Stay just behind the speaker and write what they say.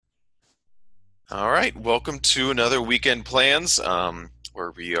All right, welcome to another Weekend Plans,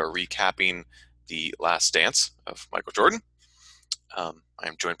 where we are recapping the Last Dance of Michael Jordan. I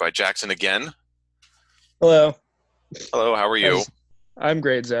am joined by Jackson again. Hello. Hello, how are you? How's I'm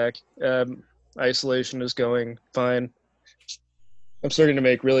great, Zach. Isolation is going fine. I'm starting to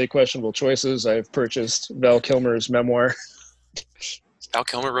make really questionable choices. I've purchased Val Kilmer's memoir. Val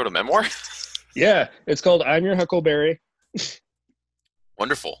Kilmer wrote a memoir? Yeah, it's called "I'm Your Huckleberry."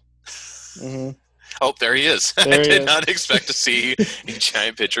 Wonderful. hmm Oh, there he is. I There he did is. not expect to see a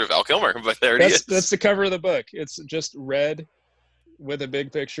giant picture of Val Kilmer, but there he That's is. the cover of the book. It's just red with a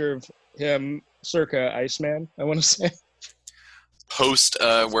big picture of him, circa Iceman. I want to say. Post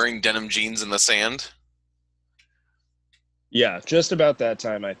wearing denim jeans in the sand. Yeah, just about that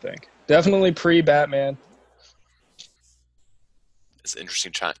time, I think. Definitely pre-Batman. It's an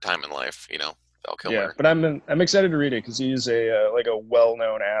interesting time in life, Val Yeah, Kilmer. but I'm excited to read it because he's a like a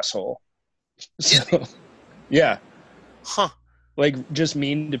well-known asshole. Is he? So yeah, Huh. like just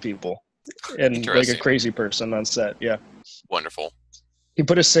mean to people and like a Interesting. crazy person on set. Yeah. Wonderful. He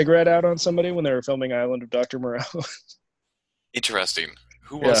put a cigarette out on somebody when they were filming Island of Dr. Moreau. Interesting.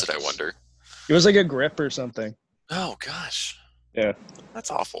 Who Yeah. was it, I wonder? It was like a grip or something. Oh, gosh. Yeah.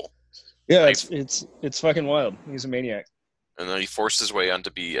 That's awful. Yeah, And he it's fucking wild. He's a maniac. and then he forced his way on to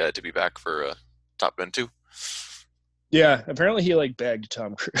be back for Top Gun 2. Yeah, apparently he like begged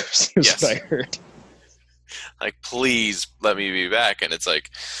Tom Cruise. Is what I Yes, heard. like please let me be back, and it's like,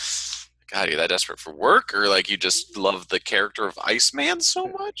 God, are you that desperate for work, or like you just love the character of Iceman so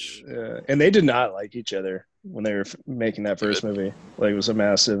much? And they did not like each other when they were making that David. first movie. Like it was a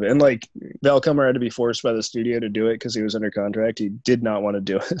massive and like Val Kilmer had to be forced by the studio to do it because he was under contract. He did not want to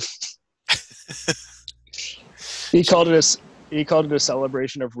do it. He So called it a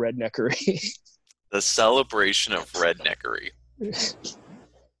celebration of redneckery. the celebration of redneckery.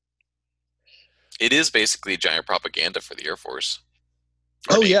 It is basically giant propaganda for the Air Force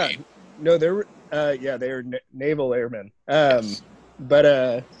or Oh yeah, Navy. no, they're yeah, they are naval airmen. Yes.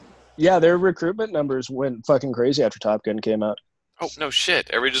 But yeah, their recruitment numbers went fucking crazy after Top Gun came out. Oh no shit!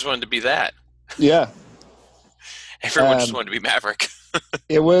 Everybody just wanted to be that. Yeah, Everyone just um, wanted to be Maverick.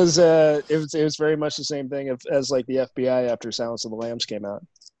 it was very much the same thing as like the FBI after Silence of the Lambs came out.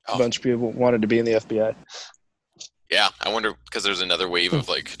 A Oh bunch of people wanted to be in the FBI. yeah, I wonder because there's another wave of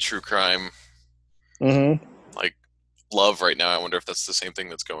like true crime Mm-hmm. like love right now. I wonder if that's the same thing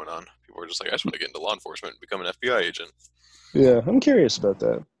that's going on. People are just like, I just want to get into law enforcement and become an FBI agent, Yeah, I'm curious about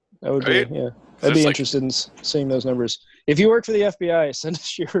that. I would be, right? yeah, Because I'd be there's like, interested in seeing those numbers. If you work for the FBI, send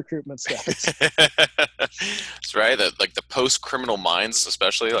us your recruitment stats. that's right. That like the post Criminal Minds,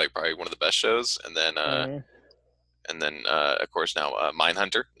 especially like probably one of the best shows, Mm-hmm. and then of course now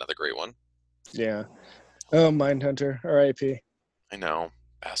Mindhunter, another great one. Yeah. Oh, Mindhunter, R.I.P. I know,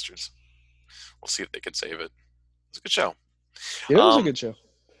 bastards. We'll see if they can save it. It's a good show. It was a Um, good show.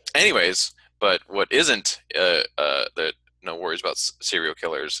 anyways, but what isn't that no worries about serial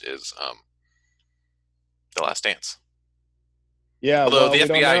killers is The Last Dance. Yeah, Although well, the we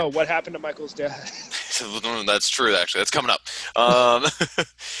don't FBI, know what happened to Michael's dad. that's true. Actually, that's coming up. Um,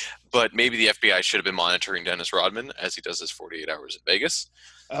 but maybe the FBI should have been monitoring Dennis Rodman as he does his 48 hours in Vegas.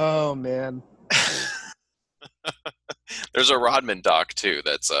 Oh man, There's a Rodman doc too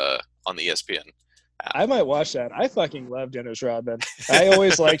that's on the ESPN app. I might watch that. I fucking love Dennis Rodman. I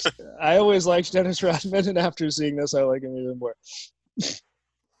always liked Dennis Rodman, and after seeing this, I like him even more.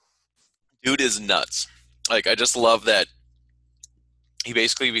 Dude is nuts. Like I just love that he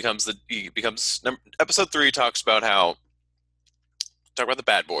becomes episode 3 talks about how talk about the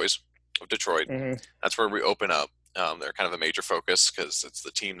bad boys of Detroit. Mm-hmm. That's where we open up. They're kind of a major focus because it's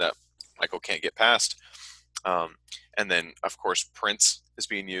the team that Michael can't get past. Um, and then, of course, Prince is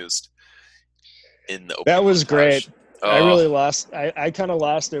being used in the That opening was great. montage. I Oh, really lost. I kind of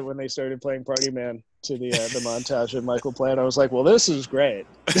lost it when they started playing Party Man to the montage of Michael playing. I was like, well, this is great.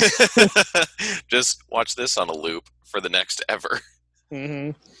 just watch this on a loop for the next ever.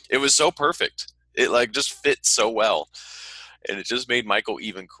 Mm-hmm. It was so perfect. It like just fit so well, and it just made Michael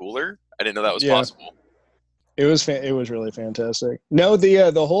even cooler. I didn't know that was Yeah, possible. it was really fantastic. No,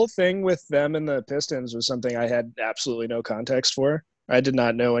 the whole thing with them and the Pistons was something I had absolutely no context for. I did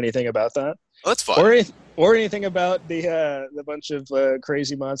not know anything about that, Oh, that's fun. or anything about the bunch of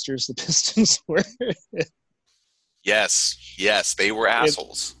crazy monsters the Pistons were Yes, yes, they were in,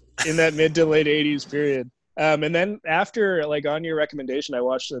 assholes. in that mid to late '80s period. And then after, like on your recommendation, I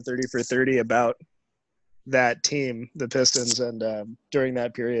watched the 30 for 30 about that team, the Pistons, and during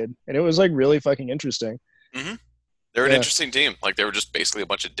that period, and it was like really fucking interesting. Hmm. They're an Yeah, interesting team. Like they were just basically a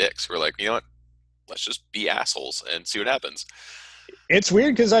bunch of dicks who were like, you know what? Let's just be assholes and see what happens. It's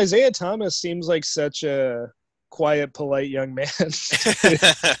weird because Isaiah Thomas seems like such a quiet, polite young man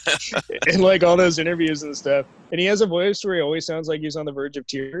in like all those interviews and stuff. And he has a voice where he always sounds like he's on the verge of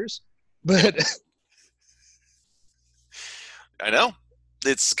tears. But I know.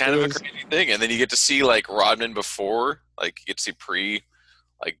 It's kind of a crazy thing. And then you get to see like Rodman before, like you get to see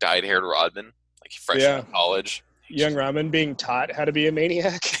like dyed-haired Rodman, like fresh out of college. Young Rodman being taught how to be a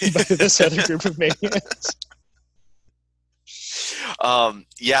maniac by this other group of maniacs.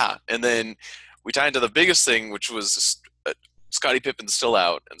 Yeah, and then we tie into the biggest thing, which was Scottie Pippen's still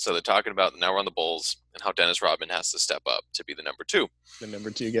out, and so they're talking about now we're on the Bulls and how Dennis Rodman has to step up to be the number 2. The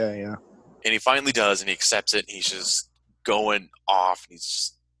number 2 guy, yeah. And he finally does, and he accepts it, and he's just going off, and he's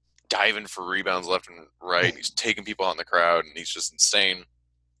just diving for rebounds left and right. He's taking people out in the crowd, and he's just insane.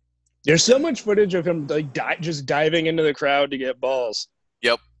 There's so much footage of him like just diving into the crowd to get balls.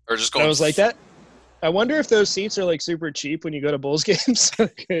 Yep, or just going. I was like that. I wonder if those seats are like super cheap when you go to Bulls games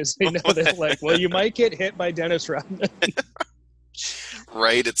because they know that like, well, you might get hit by Dennis Rodman.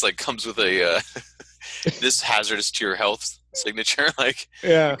 Right, it's like comes with a this hazardous to your health signature. Like,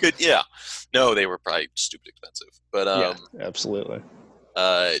 yeah, no, they were probably stupid expensive, but yeah, absolutely.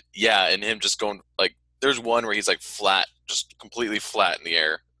 Yeah, and him just going like, there's one where he's like flat, just completely flat in the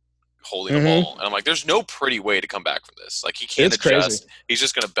air, holding the ball, and I'm like, there's no pretty way to come back from this. Like, he can't adjust. Crazy. He's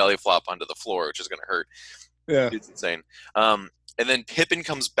just gonna belly flop onto the floor, which is gonna hurt. Yeah, it's insane. And then Pippen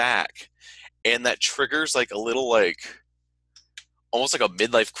comes back, and that triggers like a little like almost like a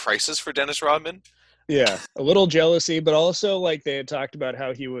midlife crisis for Dennis Rodman. Yeah, a little jealousy, but also like they had talked about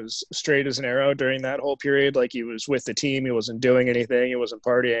how he was straight as an arrow during that whole period. Like he was with the team, he wasn't doing anything, he wasn't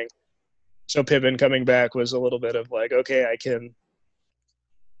partying. So Pippen coming back was a little bit of like, okay, I can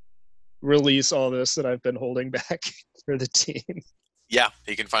release all this that I've been holding back for the team. Yeah,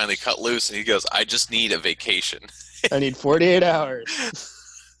 he can finally cut loose, and he goes, I just need a vacation. I need 48 hours.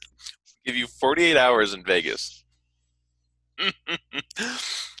 Give you 48 hours in Vegas.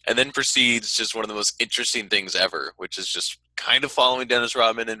 And then proceeds just one of the most interesting things ever, which is just kind of following Dennis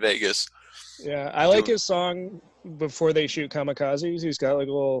Rodman in Vegas. Yeah, I like his song before they shoot kamikazes. He's got like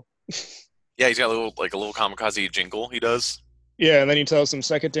a little... Yeah, he's got a little kamikaze jingle he does. Yeah, and then he tells them,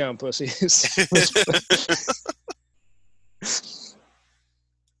 suck it down, pussies.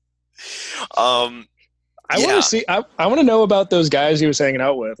 I want to see. I want to know about those guys he was hanging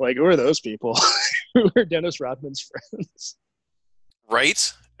out with. Like, who are those people? Who are Dennis Rodman's friends?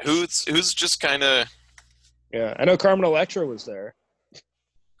 Right? Who's just kind of... Yeah, I know Carmen Electra was there.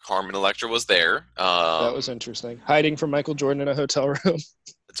 Carmen Electra was there. That was interesting. Hiding from Michael Jordan in a hotel room.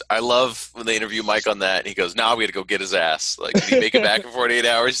 I love when they interview Mike on that, and he goes, "Nah, we had to go get his ass. Like, did he make it back in 48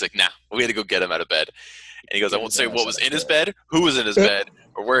 hours?" He's like, "Nah, we had to go get him out of bed." And he goes, "I won't say what was in his bed, who was in his bed,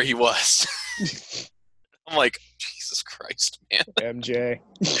 or where he was." I'm like, Jesus Christ, man. MJ.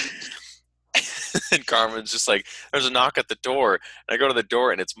 And Carmen's just like, there's a knock at the door, and I go to the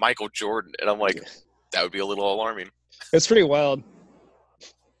door, and it's Michael Jordan, and I'm like, that would be a little alarming. It's pretty wild.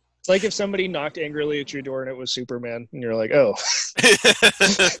 It's like if somebody knocked angrily at your door and it was Superman, and you're like, oh.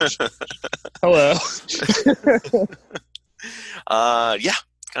 Hello. Yeah,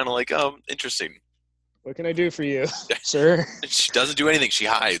 kind of like, interesting. What can I do for you, sir? She doesn't do anything. She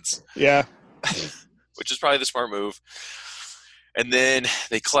hides. Yeah. Which is probably the smart move. And then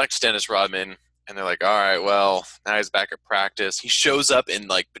they collect Dennis Rodman, and they're like, all right, well, now he's back at practice. He shows up in,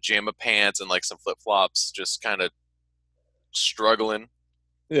 like, pajama pants and, like, some flip-flops, just kind of struggling.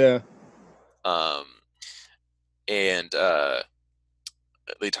 Yeah. And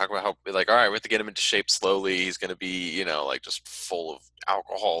they talk about how, like, all right, we have to get him into shape slowly. He's going to be, like, just full of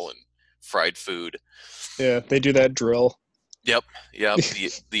alcohol and fried food. Yeah, they do that drill. Yep.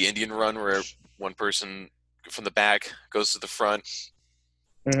 The Indian run where one person from the back goes to the front.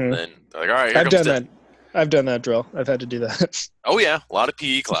 Mm-hmm. And then they're like, all right, I've done that drill. I've had to do that. Oh, yeah. A lot of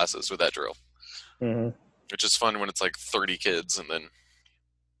PE classes with that drill. Mm-hmm. Which is fun when it's like 30 kids and then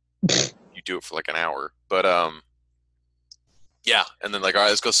you do it for like an hour. But, yeah. And then like, all right,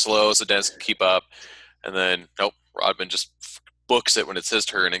 let's go slow so Dennis can keep up. And then, nope, Rodman just books it when it's his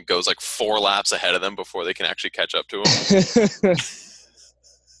turn and goes like 4 laps ahead of them before they can actually catch up to him.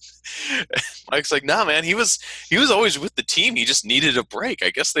 Mike's like, nah, man, he was always with the team. He just needed a break. I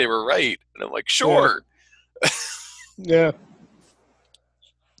guess they were right. And I'm like, sure. Yeah.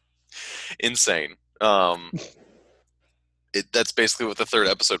 Insane. That's basically what the 3rd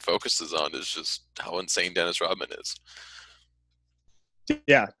episode focuses on, is just how insane Dennis Rodman is.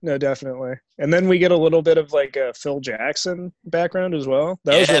 Yeah, no, definitely. And then we get a little bit of like a Phil Jackson background as well.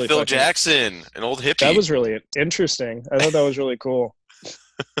 That was really Phil Jackson, an old hippie. That was really interesting. I thought that was really cool.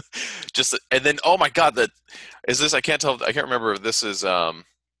 Just and then oh my god, that is this. I can't tell. I can't remember if this is. I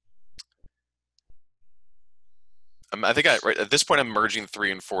think right at this point I'm merging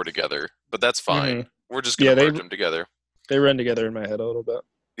 3 and 4 together, but that's fine. Mhm. We're just Yeah, gonna merge them together. they run together in my head a little bit.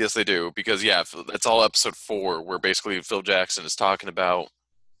 Yes, they do because yeah, it's all episode 4 where basically Phil Jackson is talking about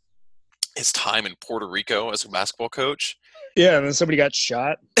his time in Puerto Rico as a basketball coach. Yeah, and then somebody got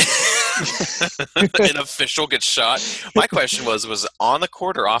shot. An official gets shot. My question was on the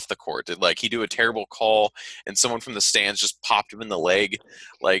court or off the court? Did like he do a terrible call and someone from the stands just popped him in the leg?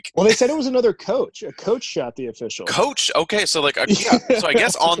 Like, Well, they said it was another coach. A coach shot the official. coach? Okay, so like yeah, so I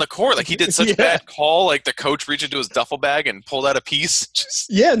guess on the court, like he did such a Yeah. bad call, like the coach reached into his duffel bag and pulled out a piece. Just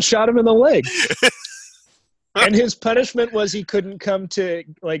Yeah, and shot him in the leg. And his punishment was he couldn't come to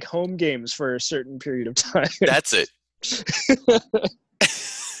like home games for a certain period of time. that's it.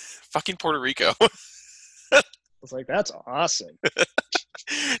 Fucking Puerto Rico. I was like, that's awesome.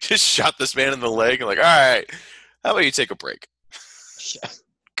 Just shot this man in the leg and like, all right, how about you take a break?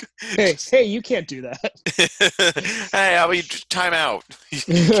 Hey, you can't do that. Hey, how about you time out?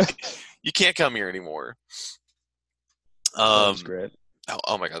 You can't come here anymore. That was great.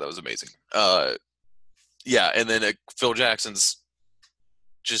 Oh my god, that was amazing. Yeah, and then Phil Jackson's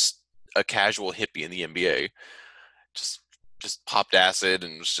just a casual hippie in the NBA. Just popped acid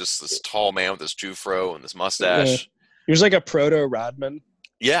and was just this tall man with this Jufro and this mustache. He was like a proto Rodman.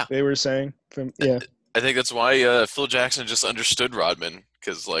 Yeah, They were saying yeah. I think that's why Phil Jackson just understood Rodman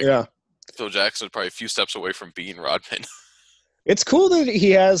because like Yeah. Phil Jackson was probably a few steps away from being Rodman. It's cool that he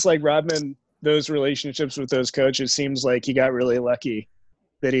has like Rodman, those relationships with those coaches. Seems like he got really lucky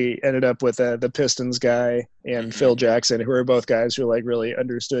that he ended up with the Pistons guy and Phil Jackson, who are both guys who like really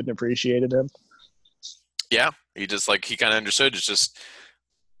understood and appreciated him. Yeah, he just like he kind of understood. It's just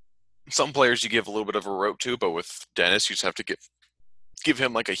some players you give a little bit of a rope to, but with Dennis, you just have to give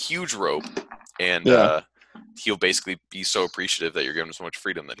him like a huge rope, and he'll basically be so appreciative that you're giving him so much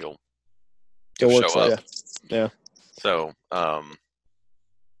freedom that he'll work show for up. you. Yeah. So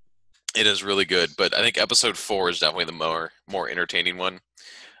it is really good, but I think episode 4 is definitely the more entertaining one.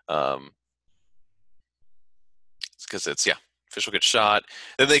 Because it's official gets shot.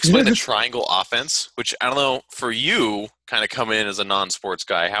 Then they explain the triangle offense, which I don't know for you, kind of come in as a non-sports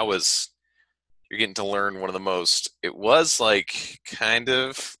guy. How was you're getting to learn one of the most? It was like kind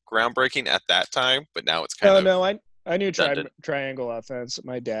of groundbreaking at that time, but now it's kind of. No, I knew triangle offense.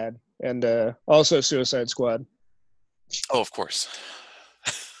 My dad and also Suicide Squad. Oh, of course.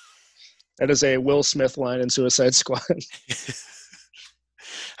 That is a Will Smith line in Suicide Squad.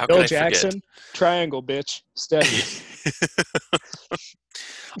 How Bill can I Jackson, forget? Triangle, bitch, steady.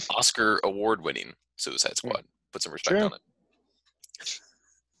 Oscar award-winning Suicide Squad. Put some respect on it.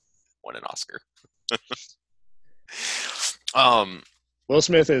 Won an Oscar. Will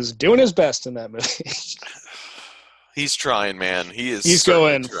Smith is doing his best in that movie. He's trying, man. He's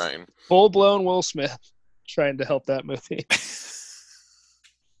going trying. Full-blown Will Smith trying to help that movie.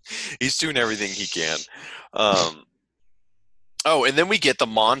 He's doing everything he can. And then we get the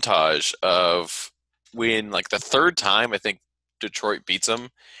montage of when, like, the third time I think Detroit beats them,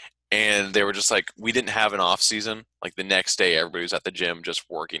 and they were just like, we didn't have an off season. Like the next day, everybody was at the gym just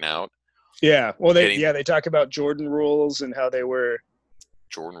working out. Yeah, well, they talk about Jordan rules and how they were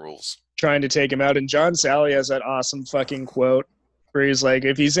Jordan rules trying to take him out. And John Sally has that awesome fucking quote where he's like,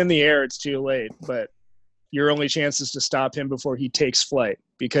 "If he's in the air, it's too late, but your only chance is to stop him before he takes flight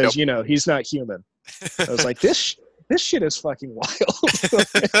because he's not human." I was like, this shit is fucking wild.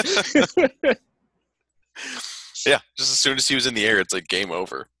 Yeah, just as soon as he was in the air, it's like game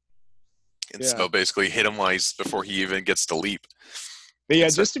over. And so basically hit him before he even gets to leap. But yeah,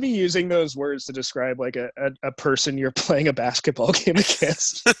 just to be using those words to describe like a person you're playing a basketball game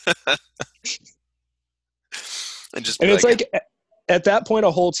against. and it's like at that point,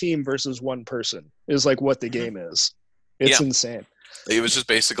 a whole team versus one person is like what the game is. It's insane. It was just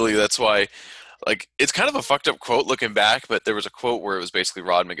basically, that's why, like, it's kind of a fucked up quote looking back, but there was a quote where it was basically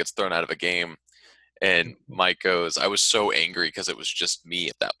Rodman gets thrown out of a game and Mike goes, I was so angry because it was just me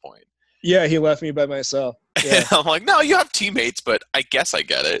at that point. Yeah, he left me by myself. Yeah. I'm like, no, you have teammates, but I guess I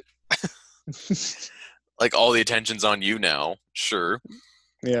get it. Like, all the attention's on you now. Sure.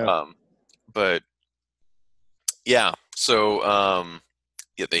 Yeah. But, yeah. So,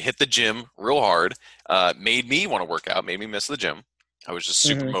 they hit the gym real hard. Made me want to work out. Made me miss the gym. I was just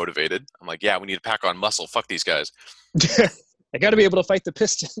super motivated. I'm like, yeah, we need to pack on muscle. Fuck these guys. I got to be able to fight the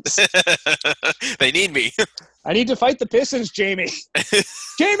Pistons. They need me. I need to fight the Pistons, Jamie.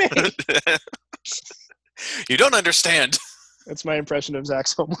 Jamie! You don't understand. That's my impression of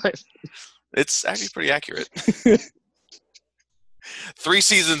Zach's home life. It's actually pretty accurate. 3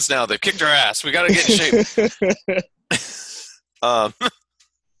 seasons now. They've kicked our ass. We got to get in shape.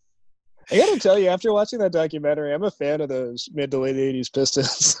 I gotta tell you, after watching that documentary, I'm a fan of those mid to late '80s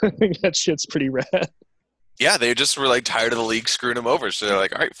Pistons. I think that shit's pretty rad. Yeah, they just were like tired of the league screwing them over, so they're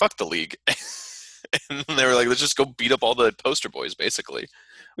like, all right, fuck the league, and they were like, let's just go beat up all the poster boys. Basically,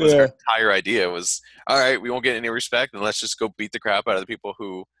 was their entire idea was, all right, we won't get any respect, and let's just go beat the crap out of the people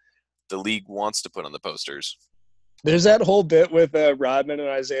who the league wants to put on the posters. There's that whole bit with Rodman and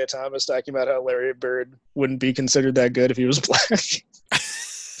Isaiah Thomas talking about how Larry Bird wouldn't be considered that good if he was black.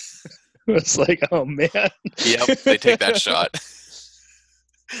 It's like, oh man. Yep, they take that shot.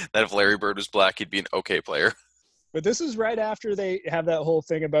 That if Larry Bird was black, he'd be an okay player. But this is right after they have that whole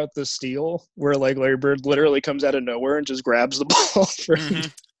thing about the steal, where like Larry Bird literally comes out of nowhere and just grabs the ball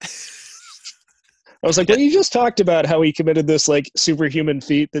from. I was like, well, you just talked about how he committed this like superhuman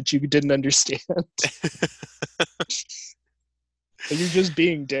feat that you didn't understand. You're just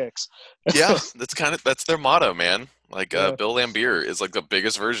being dicks. Yeah, that's their motto, man. Like Bill Laimbeer is like the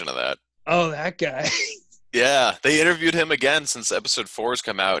biggest version of that. Oh, that guy. Yeah, they interviewed him again since episode 4 has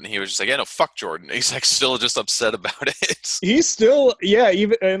come out, and he was just like, yeah, no, fuck Jordan. He's like still just upset about it. He's still, yeah,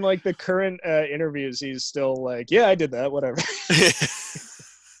 even in like the current interviews, he's still like, yeah, I did that, whatever.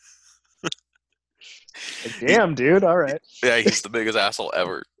 Like, damn, dude, all right. Yeah, he's the biggest asshole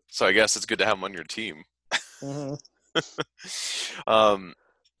ever. So I guess it's good to have him on your team.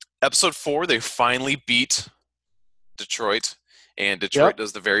 Episode 4, they finally beat Detroit. And Detroit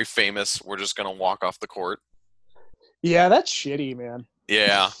does the very famous, we're just going to walk off the court. Yeah, that's shitty, man.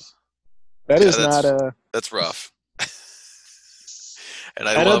 Yeah. That's not a... That's rough. And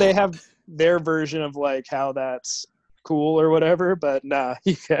I know they have their version of, like, how that's cool or whatever, but nah,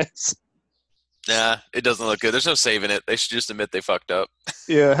 you guys... Nah, it doesn't look good. There's no saving it. They should just admit they fucked up.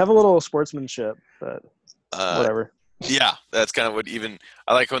 Yeah, have a little sportsmanship, but whatever. Yeah, that's kind of what even...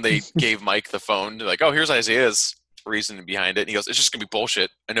 I like when they gave Mike the phone. They're like, oh, here's Isaiah's reason behind it. And he goes, it's just gonna be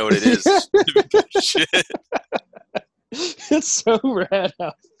bullshit. I know what it is. It's so rad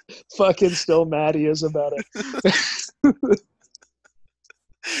how fucking still mad he is about it.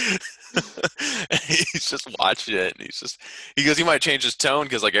 He's just watching it, and he goes, he might change his tone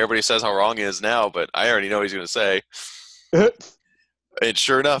because like everybody says how wrong he is now, but I already know what he's gonna say. And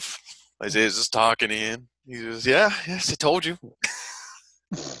sure enough, Isaiah's just talking in. He goes, yes, I told you.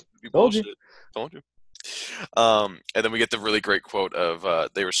 Told you. And then we get the really great quote of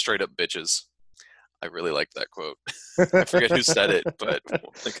they were straight up bitches. I really liked that quote. I forget who said it, but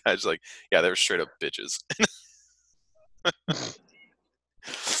the guy's like, yeah, they were straight up bitches.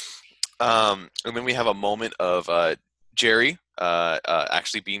 And then we have a moment of Jerry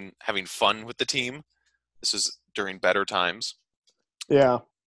actually having fun with the team. This is during better times. Yeah.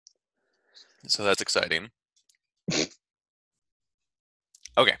 So that's exciting.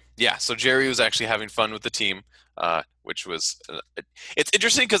 Okay, yeah. So Jerry was actually having fun with the team, which was it's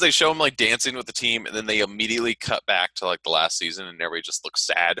interesting because they show him like dancing with the team, and then they immediately cut back to like the last season, and everybody just looks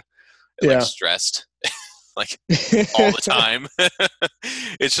sad and like stressed, like all the time.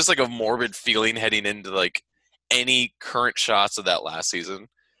 It's just like a morbid feeling heading into like any current shots of that last season.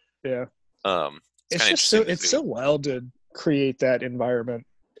 Yeah. It's just so wild to create that environment.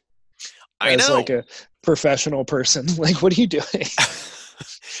 I know. Like a professional person, like, what are you doing?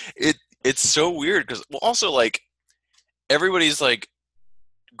 It's so weird because also like everybody's like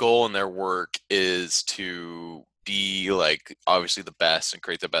goal in their work is to be like obviously the best and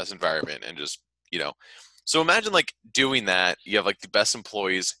create the best environment and just so imagine like doing that. You have like the best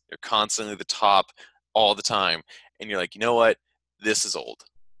employees, they're constantly the top all the time, and you're like, you know what, this is old.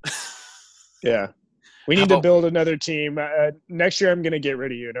 Yeah, we need to build another team. Next year I'm gonna get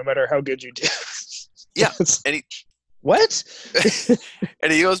rid of you no matter how good you do. Yeah. And what?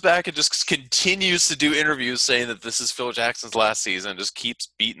 And he goes back and just continues to do interviews saying that this is Phil Jackson's last season, just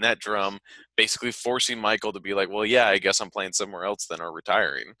keeps beating that drum, basically forcing Michael to be like, well, yeah, I guess I'm playing somewhere else then or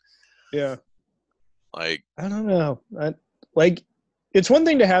retiring. Yeah. Like, I don't know. It's one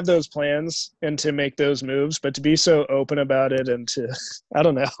thing to have those plans and to make those moves, but to be so open about it and to, I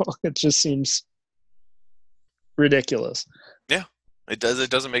don't know, it just seems ridiculous. Yeah, it does.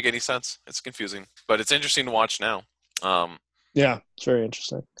 It doesn't make any sense. It's confusing, but it's interesting to watch now. Yeah, it's very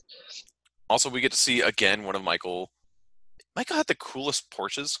interesting. Also, we get to see again one of Michael had the coolest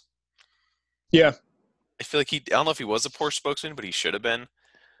Porsches. Yeah. I feel like I don't know if he was a Porsche spokesman, but he should have been.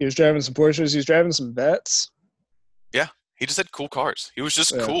 He was driving some Porsches. He was driving some Vets. Yeah. He just had cool cars. He was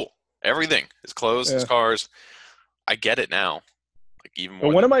just cool. Everything. His clothes, his cars. I get it now. Like even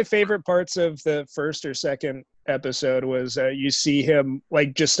more. One of my favorite parts of the first or second episode was you see him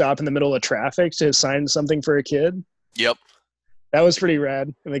like just stop in the middle of traffic to sign something for a kid. Yep. That was pretty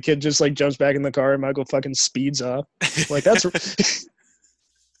rad. And the kid just like jumps back in the car and Michael fucking speeds off. Like that's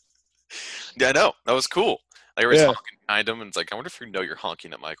Yeah, I know. That was cool. Like, everybody's yeah. honking behind him, and it's like, I wonder if you know you're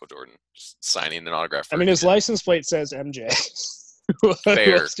honking at Michael Jordan, just signing an autograph I for a mean, his kid. license plate says MJ.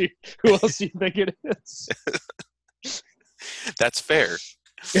 Fair. Who else do you think it is? That's fair.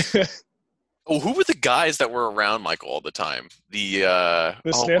 Oh, who were the guys that were around Michael all the time? The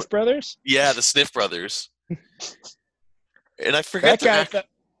Sniff brothers? Yeah, the Sniff brothers. And I forget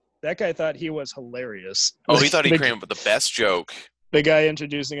that guy thought he was hilarious. Oh, he thought he came up with the best joke. The guy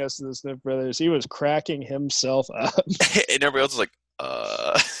introducing us to the Sniff brothers, he was cracking himself up. And everybody else was like,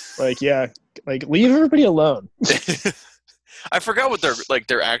 Like, yeah, like leave everybody alone. I forgot what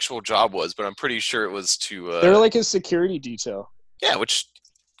their actual job was, but I'm pretty sure it was to They were like his security detail. Yeah, which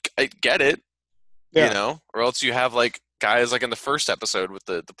I get it. Yeah. You know, or else you have like guys like in the first episode with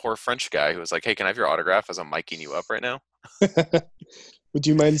the poor French guy who was like, "Hey, can I have your autograph as I'm miking you up right now?" Would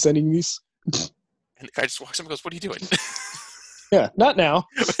you mind sending these? And the guy just walks up and goes, "What are you doing?" Yeah, not now.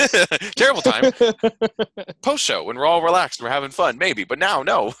 Terrible time. Post show when we're all relaxed and we're having fun, maybe, but now,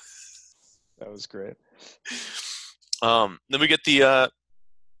 no. That was great. Then we get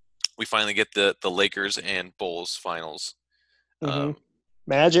we finally get the Lakers and Bulls finals.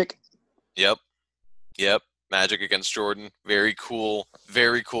 Magic. Yep. Magic against Jordan. Very cool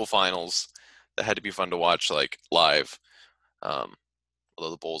finals. That had to be fun to watch like live. Although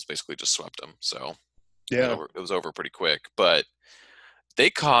the Bulls basically just swept them, so yeah, it was over pretty quick. But they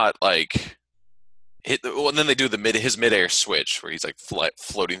caught like and then they do his midair switch where he's like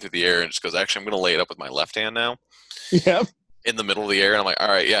floating through the air and just goes, "Actually, I'm going to lay it up with my left hand now." Yeah. In the middle of the air, and I'm like, "All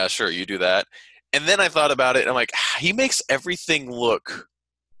right, yeah, sure, you do that." And then I thought about it, and I'm like, he makes everything look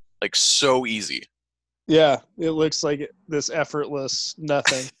like so easy. Yeah, it looks like this effortless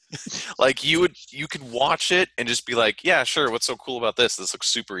nothing. Like you can watch it and just be like, yeah, sure, what's so cool about this? This looks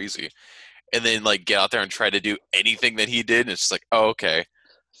super easy. And then like get out there and try to do anything that he did, and it's just like, oh, okay,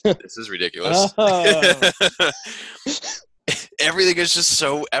 this is ridiculous. Everything is just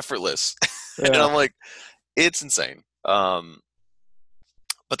so effortless. Yeah. And I'm like, it's insane. But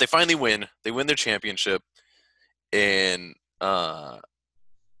they finally win. They win their championship, and the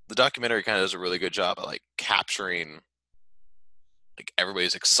documentary kind of does a really good job of like capturing like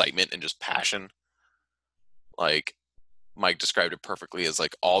everybody's excitement and just passion. Like Mike described it perfectly as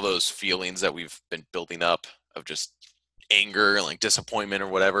like all those feelings that we've been building up of just anger and like disappointment or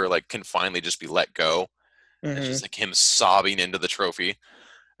whatever, like can finally just be let go. Mm-hmm. It's just like him sobbing into the trophy.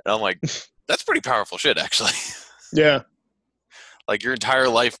 And I'm like, that's pretty powerful shit, actually. Yeah. Like your entire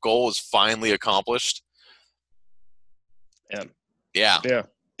life goal is finally accomplished. Yeah.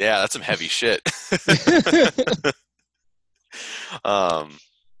 Yeah, that's some heavy shit.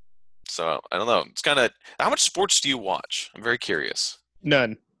 So I don't know. It's kind of, how much sports do you watch? I'm very curious.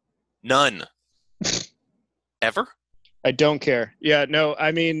 None. Ever? I don't care. Yeah, no.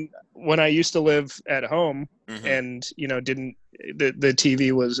 I mean, when I used to live at home, mm-hmm. and the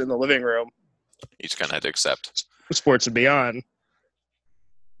TV was in the living room, you just kind of had to accept sports would be on.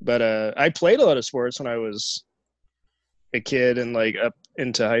 But I played a lot of sports when I was a kid and like up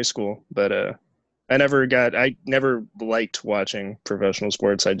into high school. But I never liked watching professional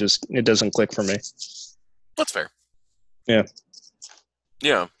sports. It doesn't click for me. That's fair. Yeah.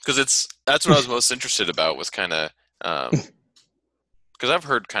 Yeah, because that's what I was most interested about was kind of because I've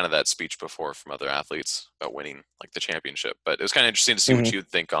heard kind of that speech before from other athletes about winning like the championship, but it was kind of interesting to see mm-hmm. what you'd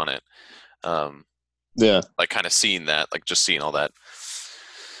think on it. Yeah, like kind of seeing that, like just seeing all that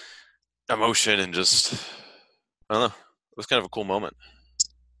emotion and just I don't know, it was kind of a cool moment.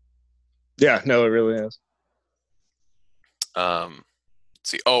 Yeah, no, it really is. Let's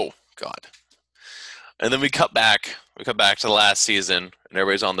see. Oh God. And then we cut back to the last season, and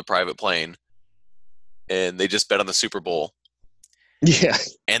everybody's on the private plane, and they just bet on the Super Bowl. Yeah.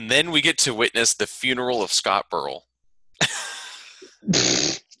 And then we get to witness the funeral of Scott Burrell.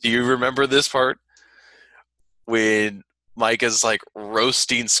 Do you remember this part? When Mike is like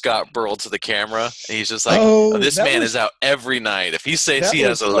roasting Scott Burrell to the camera, and he's just like, this man is out every night. If he says he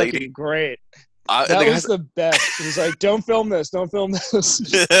has a lady. Great. That was the best. He's like, don't film this. Don't film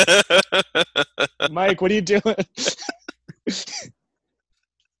this. Mike, what are you doing?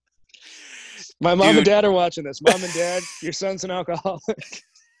 My mom and dad are watching this. Mom and dad, your son's an alcoholic.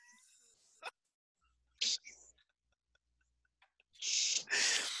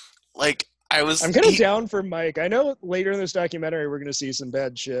 Like, I'm kind of down for Mike. I know later in this documentary we're going to see some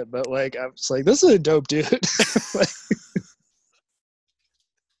bad shit, but like, I was like, this is a dope dude.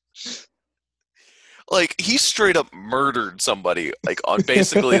 Like he straight up murdered somebody, like on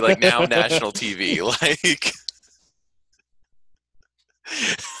basically like now national TV. Like,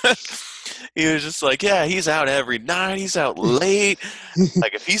 He was just like, yeah, he's out every night. He's out late.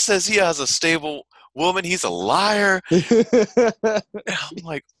 Like, if he says he has a stable woman, he's a liar. And I'm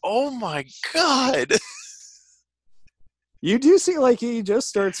like, oh my God. You do see, like, he just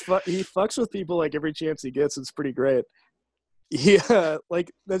starts, he fucks with people like every chance he gets. It's pretty great. Yeah,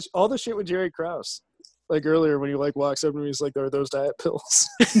 like, that's all the shit with Jerry Krause. Like, earlier when he, like, walks up and he's like, are those diet pills?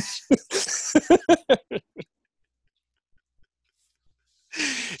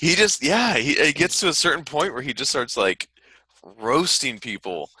 He just, yeah, he gets to a certain point where he just starts, like, roasting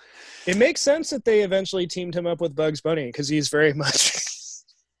people. It makes sense that they eventually teamed him up with Bugs Bunny because he's very much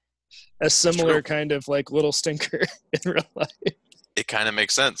a similar kind of, like, little stinker in real life. It kind of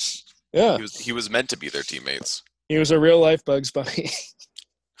makes sense. Yeah. He was meant to be their teammates. He was a real life Bugs Bunny.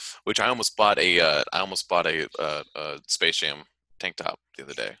 Which I almost bought a Space Jam tank top the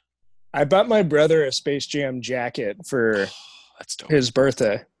other day. I bought my brother a Space Jam jacket for That's dope. his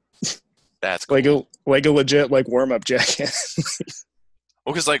birthday. That's cool. like a legit, like, warm up jacket.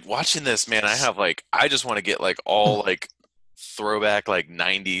 Well, because, like, watching this, man, I just want to get, like, all, like, throwback, like,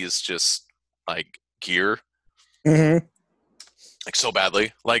 90s just, like, gear. Mm-hmm. Like, so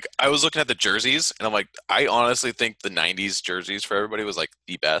badly. Like, I was looking at the jerseys, and I'm like, I honestly think the 90s jerseys for everybody was, like,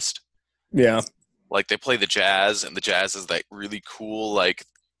 the best. Yeah. Like, they play the Jazz, and the Jazz is, like, really cool, like,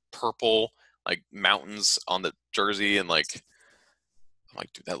 purple, like, mountains on the jersey, and, like, I'm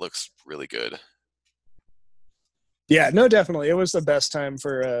like, dude, that looks really good. Yeah, no, definitely. It was the best time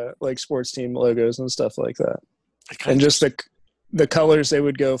for, like, sports team logos and stuff like that. And just the colors they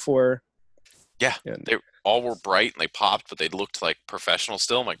would go for. Yeah, they all were bright and they popped, but they looked like professional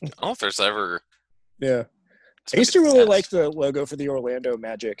still. I'm like, I don't know if there's ever. Yeah. I used to really like the logo for the Orlando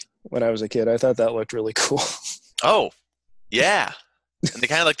Magic when I was a kid. I thought that looked really cool. Oh, yeah. And they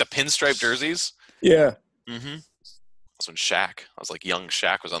kind of like the pinstripe jerseys. Yeah. Mm-hmm. That's when Shaq, I was like, young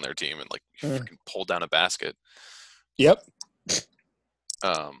Shaq was on their team and, like, freaking pulled down a basket. Yep.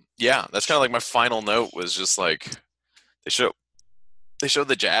 Yeah, that's kind of like my final note was just like, they showed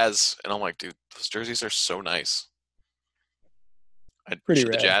the Jazz, and I'm like, dude, those jerseys are so nice. Pretty should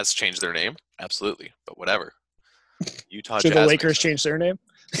rad. the Jazz change their name? Absolutely, but whatever. Utah should Jazz. The Lakers change their name?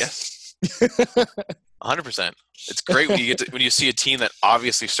 Yes. 100%. It's great when you see a team that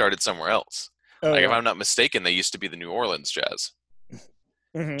obviously started somewhere else. If I'm not mistaken, they used to be the New Orleans Jazz,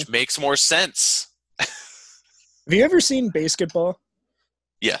 which makes more sense. Have you ever seen Basketball?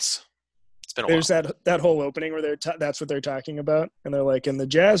 Yes. It's been a while. There's that whole opening where that's what they're talking about, and they're like, and the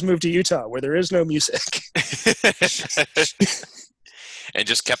Jazz moved to Utah where there is no music. And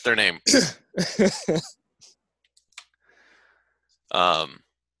just kept their name.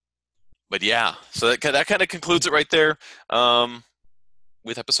 But yeah, so that kind of concludes it right there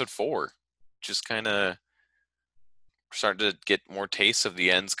with episode 4. Just kind of starting to get more tastes of the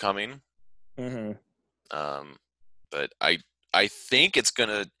ends coming. Mm-hmm. But I think it's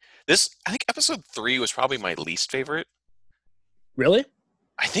gonna. I think episode 3 was probably my least favorite. Really?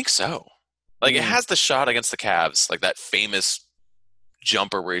 I think so. Like, it has the shot against the Cavs, like that famous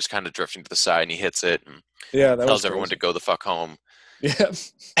jumper where he's kind of drifting to the side and he hits it and that tells everyone to go the fuck home. Yeah.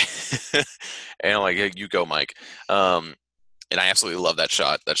 And I'm like, yeah, you go, Mike. And I absolutely love that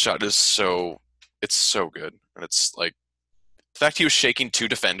shot. That shot is it's so good. And it's like, the fact he was shaking 2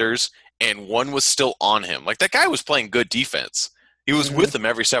 defenders and one was still on him. Like, that guy was playing good defense. He was with them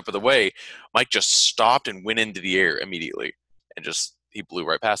every step of the way. Mike just stopped and went into the air immediately. And he blew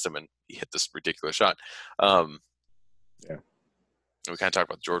right past him and he hit this ridiculous shot. Yeah. We kind of talked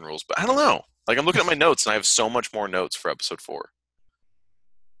about the Jordan rules, but I don't know. Like, I'm looking at my notes and I have so much more notes for episode 4.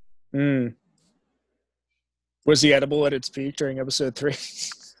 Was the edible at its peak during episode 3?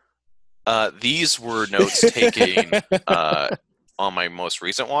 These were notes taken on my most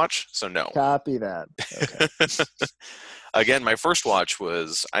recent watch, so no. Copy that. Okay. Again, my first watch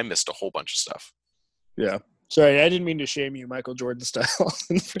I missed a whole bunch of stuff. Yeah. Sorry, I didn't mean to shame you, Michael Jordan style.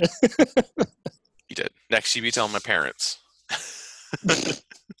 You did. Next, you be telling my parents.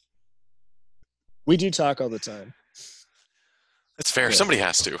 We do talk all the time. That's fair. Yeah. Somebody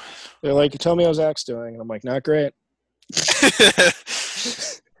has to. They're like, tell me how Zach's doing. And I'm like, not great.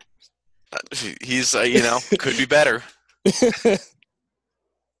 He's, could be better.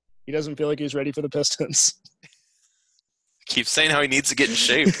 He doesn't feel like he's ready for the Pistons. Keeps saying how he needs to get in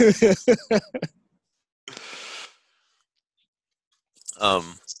shape.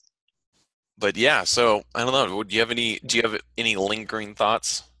 But yeah, so I don't know. Do you have any lingering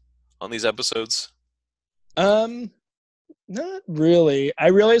thoughts on these episodes? Not really. I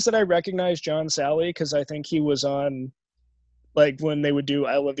realized that I recognized John Sally because I think he was on, like, when they would do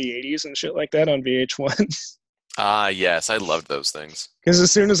I Love the 80s and shit like that on VH1. Ah, yes, I loved those things. Because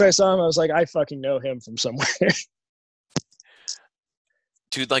as soon as I saw him, I was like, I fucking know him from somewhere.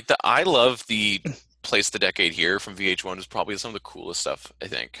 Dude, like the I love the Place the Decade Here from VH1 was probably some of the coolest stuff, I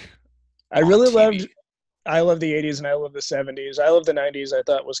think, I on really loved. TV. I love the '80s and I love the '70s. I love the '90s. I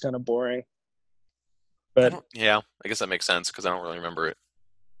thought was kind of boring, I but don't, yeah, I guess that makes sense because I don't really remember it.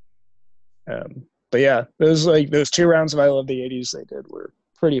 but yeah, those 2 rounds of I love the '80s they did were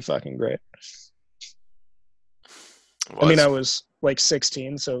pretty fucking great. It I mean, I was. was like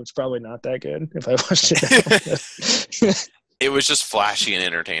 16, so it's probably not that good if I watched it now. It was just flashy and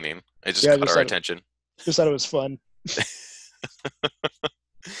entertaining. It just Yeah, caught our attention. just thought it was fun. It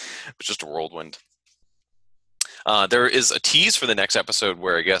was just a whirlwind. There is a tease for the next episode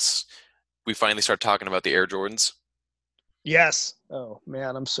where I guess we finally start talking about the Air Jordans. Yes. Oh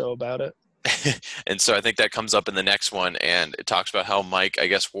man, I'm so about it. And so I think that comes up in the next one, and it talks about how Mike, I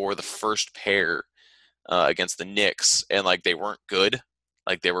guess, wore the first pair against the Knicks, and like they weren't good,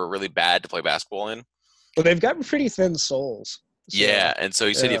 like they were really bad to play basketball in. Well, they've got pretty thin soles. Yeah, So and so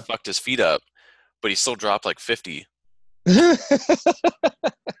he said he yeah. fucked his feet up, but he still dropped like 50.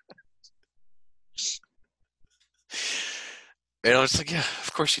 And I was like, yeah,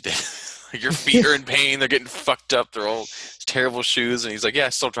 of course you did. Your feet are in pain. They're getting fucked up. They're all terrible shoes. And he's like, yeah, I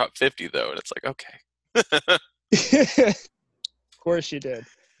still dropped 50 though. And it's like, okay. Of course you did.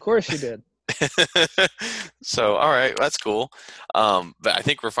 Of course you did. So, all right, that's cool. But I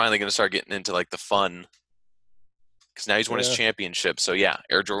think we're finally going to start getting into like the fun because now he's won his Yeah. championship. So yeah,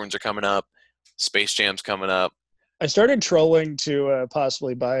 Air Jordans are coming up. Space Jam's coming up. I started trolling to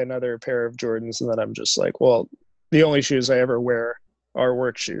possibly buy another pair of Jordans, and then I'm just like, well, the only shoes I ever wear are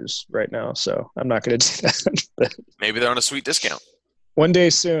work shoes right now, so I'm not going to do that. But Maybe they're on a sweet discount. one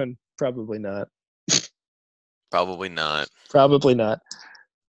day soon, probably not. Probably not. Probably not.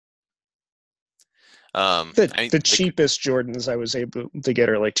 The I the cheapest Jordans I was able to get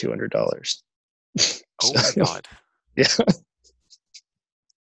are like $200. oh my So, god, yeah.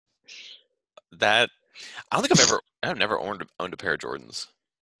 that I don't think I've never owned a pair of Jordans.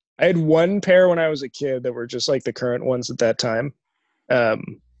 I had one pair when I was a kid that were just like the current ones at that time.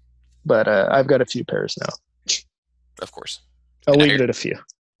 Um, but I've got a few pairs now. Of course. I'll And leave it at a few.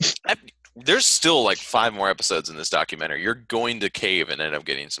 there's still like 5 more episodes in this documentary. You're going to cave and end up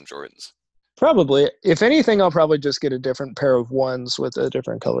getting some Jordans. Probably. If anything, I'll probably just get a different pair of ones with a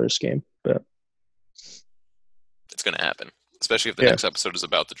different color scheme. But It's going to happen, especially if the yeah, next episode is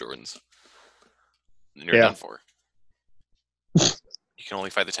about the Jordans. Then you're yeah. done for. You can only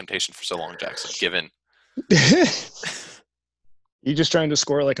fight the temptation for so long, Jackson. Give in. You just trying to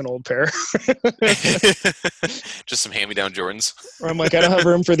score like an old pair? Just some hand-me-down Jordans. Or I'm like, I don't have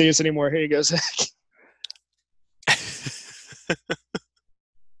room for these anymore. Here you go, Zach.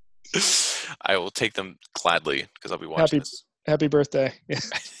 I will take them gladly because I'll be watching this. Happy birthday. Yeah.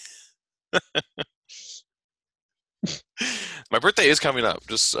 My birthday is coming up.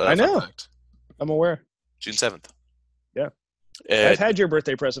 Just I know. fun fact. I'm aware. June 7th. Yeah. I've had your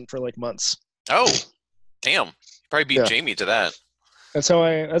birthday present for like months. Oh, damn. You probably beat Yeah. Jamie to that. That's how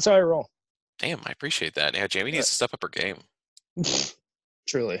I roll. Damn, I appreciate that. Yeah, Jamie needs to step up her game.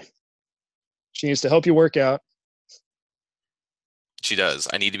 Truly. She needs to help you work out. She does.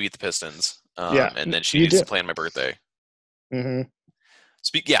 I need to beat the Pistons. Yeah, And then she you needs do. to plan my birthday. Mm-hmm.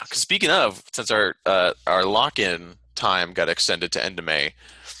 Because speaking of, since our lock-in time got extended to end of May,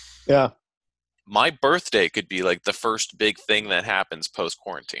 Yeah. my birthday could be like the first big thing that happens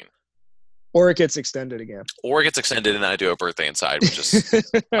post-quarantine. Or it gets extended again. Or it gets extended and then I do a birthday inside, which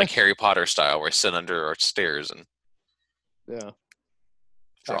is like Harry Potter style, where I sit under our stairs and yeah.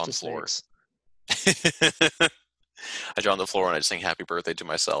 draw Talk on to the floor. snakes. I draw on the floor and I just sing happy birthday to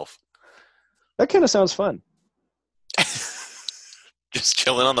myself. That kind of sounds fun. Just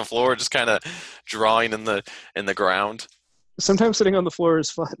chilling on the floor, just kind of drawing in the ground. Sometimes sitting on the floor is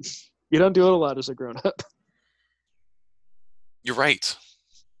fun. You don't do it a lot as a grown up. You're right.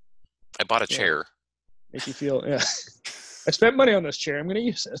 I bought a Yeah. chair. Make you feel, yeah. I spent money on this chair. I'm going to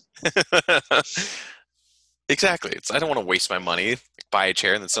use it. Exactly. I don't want to waste my money, buy a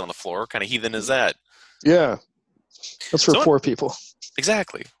chair and then sit on the floor. What kind of heathen is that? Yeah. That's for Someone- poor people.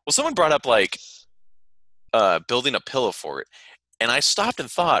 Exactly. Well, someone brought up like building a pillow fort, and I stopped and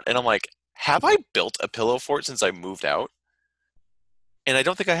thought, and I'm like, have I built a pillow fort since I moved out? And I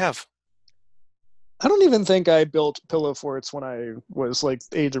don't think I have. I don't even think I built pillow forts when I was like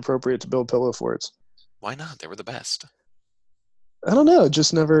age appropriate to build pillow forts. Why not? They were the best. I don't know.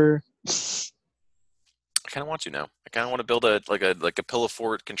 Just never. I kind of want to now. I kind of want to build a pillow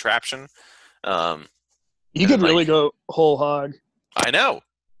fort contraption. You And could then, really like- go whole hog. I know.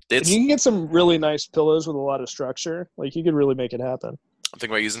 And you can get some really nice pillows with a lot of structure. Like you could really make it happen. I'm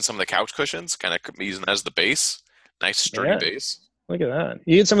thinking about using some of the couch cushions, kind of using that as the base. Nice sturdy Yeah, base. look at that.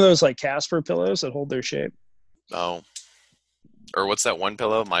 You get some of those like Casper pillows that hold their shape. Oh, or what's that one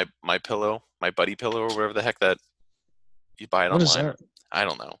pillow? My pillow, my buddy pillow, or whatever the heck that you buy it What is online. that? I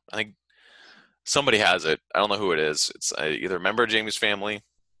don't know. I think somebody has it. I don't know who it is. It's either a member of Jamie's family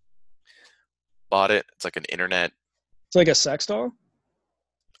bought it. It's like an internet. It's like a sex doll.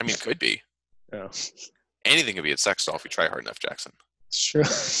 I mean, it could be. Oh, Anything could be a sex doll if you try hard enough, Jackson. it's true.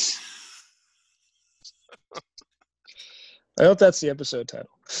 I hope that's the episode title.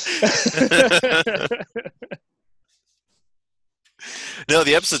 No,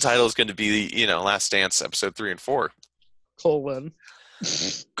 the episode title is going to be, Last Dance, episode 3 and 4. Colon.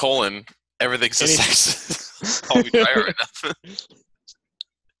 Everything's a sex. All we try hard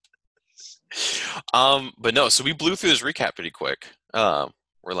enough. But no, so we blew through this recap pretty quick.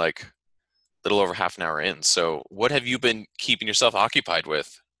 We're like a little over half an hour in. So what have you been keeping yourself occupied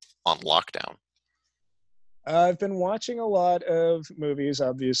with on lockdown? I've been watching a lot of movies,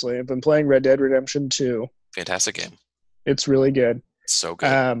 obviously. I've been playing Red Dead Redemption 2. Fantastic game. It's really good. It's so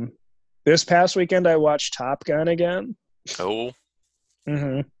good. This past weekend, I watched Top Gun again. Oh.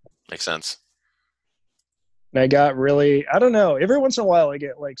 Mm-hmm. Makes sense. And I got really, I don't know, every once in a while I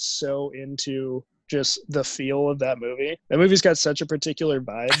get like so into just the feel of that movie. That movie's got such a particular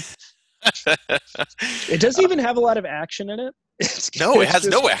vibe. It doesn't even have a lot of action in it. It has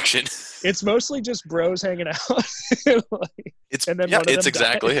no action. It's mostly just bros hanging out. It's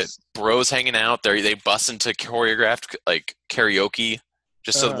exactly it. Bros hanging out. They bust into choreographed like karaoke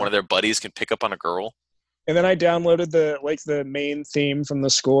just so one of their buddies can pick up on a girl. And then I downloaded the main theme from the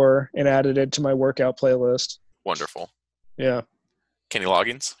score and added it to my workout playlist. Wonderful. Yeah. Kenny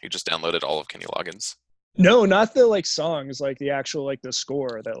Loggins? You just downloaded all of Kenny Loggins? No, not the like songs, like the actual like the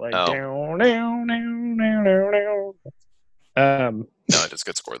score that like down. No, it is a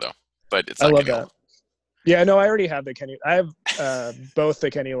good score though. But it's not I love Kenny that. Yeah, no, I already have the Kenny. I have both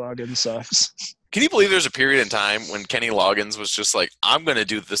the Kenny Loggins songs. Can you believe there's a period in time when Kenny Loggins was just like, I'm going to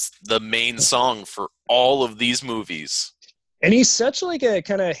do the main song for all of these movies? And he's such like a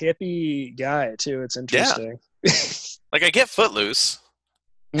kind of hippie guy too. It's interesting. Yeah. Like I get Footloose.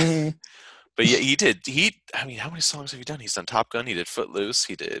 Mm-hmm. But yeah, he did. I mean, how many songs have you done? He's done Top Gun. He did Footloose.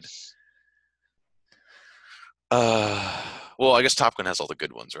 He did. Well, I guess Top Gun has all the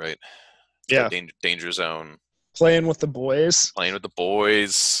good ones, right? Yeah. Danger Zone. Playing with the boys. Playing with the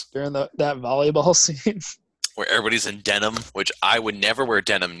boys. During that volleyball scene. Where everybody's in denim, which I would never wear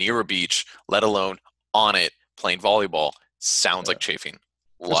denim near a beach, let alone on it, playing volleyball. Sounds like chafing.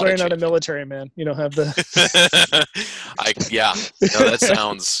 That's why you're not a military man. You don't have the... No, that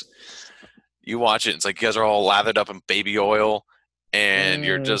sounds... You watch it, it's like you guys are all lathered up in baby oil, and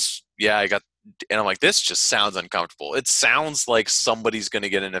you're just... And I'm like, this just sounds uncomfortable. It sounds like somebody's going to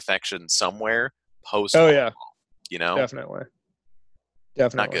get an infection somewhere post. Oh, yeah. You know? Definitely.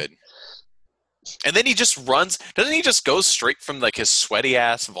 Not good. And then he just runs. Doesn't he just go straight from like his sweaty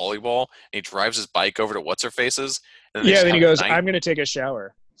ass volleyball and he drives his bike over to what's her face's? Then he goes, I'm going to take a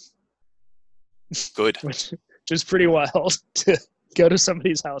shower. Good. Which is pretty wild to go to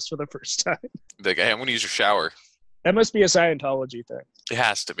somebody's house for the first time. Like, hey, I'm going to use your shower. That must be a Scientology thing. It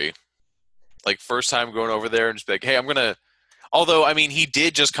has to be. Like, first time going over there and just be like, hey, I'm going to. Although, I mean, he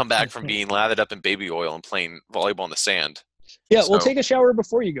did just come back from being lathered up in baby oil and playing volleyball in the sand. Yeah, we'll take a shower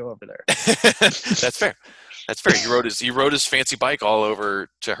before you go over there. That's fair. That's fair. He rode his fancy bike all over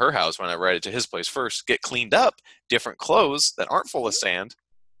to her house when I ride it to his place first. Get cleaned up, different clothes that aren't full of sand.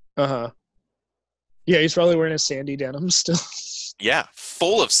 Uh-huh. Yeah, he's probably wearing his sandy denim still. Yeah,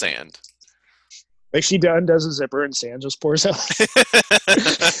 full of sand. Like she does a zipper and sand just pours out.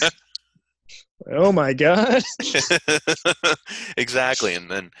 Oh my God. Exactly.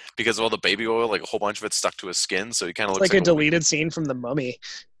 And then because of all the baby oil, like a whole bunch of it stuck to his skin, so he kind of looks like a deleted scene from The Mummy.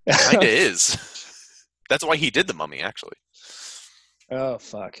 Kind of is. That's why he did The Mummy, actually. Oh,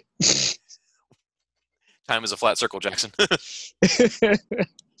 fuck. Time is a flat circle, Jackson.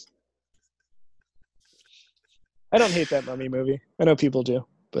 I don't hate that Mummy movie. I know people do.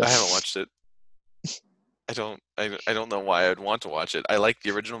 But I haven't watched it. I don't know why I'd want to watch it. I like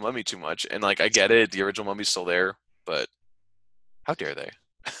the original Mummy too much, and like I get it, the original Mummy's still there, but how dare they?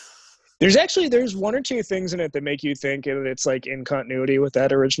 There's one or two things in it that make you think that it's like in continuity with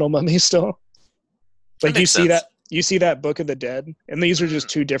that original Mummy still. Like you see that Book of the Dead, and these are just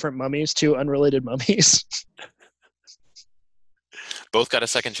two different mummies, two unrelated mummies. Both got a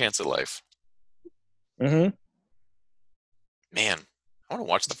second chance at life. Mm-hmm. Man, I want to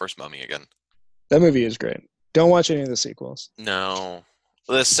watch the first Mummy again. That movie is great. Don't watch any of the sequels. No.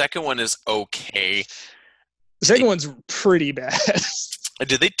 The second one is okay. The second one's pretty bad.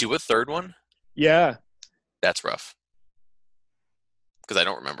 Did they do a third one? Yeah. That's rough. Because I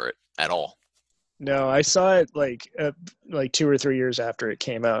don't remember it at all. No, I saw it like 2 or 3 years after it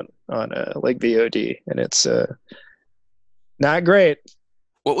came out on like VOD, and it's not great.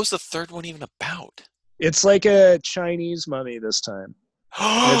 What was the third one even about? It's like a Chinese mummy this time.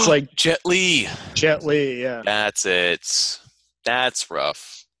 And it's like Jet Li. Jet Li, yeah. That's it. That's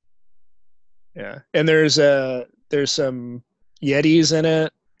rough. Yeah. And there's some Yetis in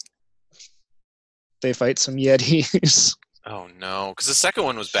it. They fight some Yetis. Oh no, because the second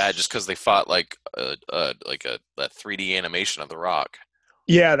one was bad just because they fought like a 3D animation of The Rock.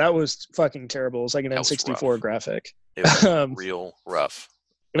 Yeah, that was fucking terrible. It was like an That was N64 rough. graphic. It was real rough.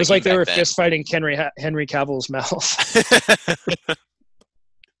 It was like they even were back fist fighting Henry Cavill's mouth.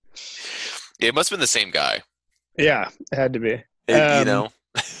 It must have been the same guy. Yeah, it had to be. You know.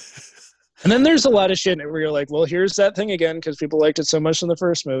 And then there's a lot of shit where you're like, well, here's that thing again because people liked it so much in the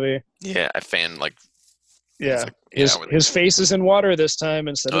first movie. Yeah, I fan like. Yeah, like, his face is in water this time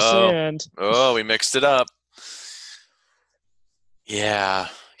instead of sand. Oh, we mixed it up. Yeah,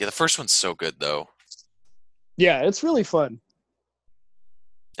 the first one's so good though. Yeah, it's really fun.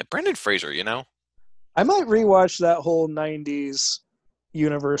 Yeah, Brendan Fraser, you know. I might rewatch that whole '90s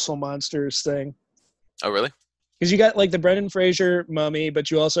Universal Monsters thing. Oh, really? Because you got like the Brendan Fraser Mummy, but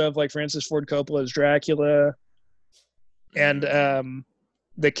you also have like Francis Ford Coppola's Dracula, and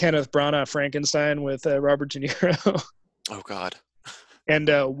the Kenneth Branagh Frankenstein with Robert De Niro. Oh God. And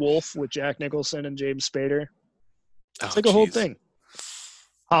Wolf with Jack Nicholson and James Spader. It's like a whole thing.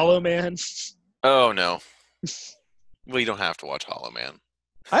 Hollow Man. Oh no. Well, you don't have to watch Hollow Man.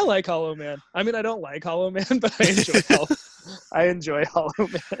 I like Hollow Man. I mean, I don't like Hollow Man, but I enjoy Hollow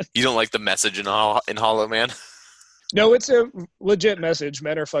Man. You don't like the message in Hollow Man? No, it's a legit message.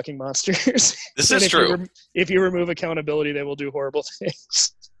 Men are fucking monsters. This is true. If you remove accountability, they will do horrible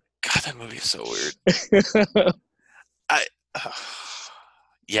things. God, that movie is so weird.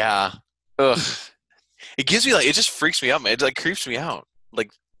 Yeah. Ugh. It gives me it just freaks me out, man. It like creeps me out.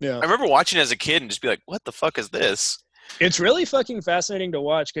 Like, yeah. I remember watching it as a kid and just be like, what the fuck is this? It's really fucking fascinating to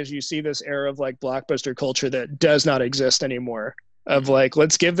watch because you see this era of like blockbuster culture that does not exist anymore. Of like,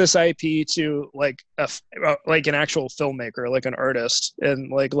 let's give this IP to like an actual filmmaker, like an artist,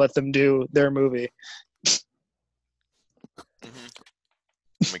 and like let them do their movie. Oh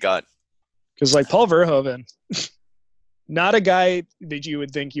my God. Because like Paul Verhoeven, not a guy that you would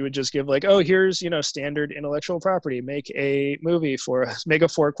think you would just give like, oh, here's standard intellectual property, make a movie for us, make a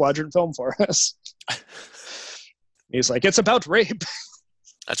 4-quadrant film for us. He's like, it's about rape.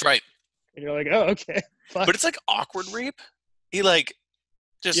 That's right. And you're like, oh, okay. Fuck. But it's like awkward rape. He like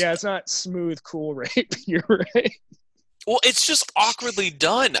just it's not smooth, cool rape. You're right. Well, it's just awkwardly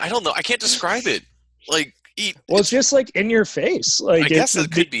done. I don't know. I can't describe it. Like, it's just like in your face. Like, I guess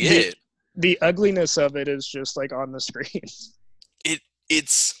it could be it. The ugliness of it is just like on the screen.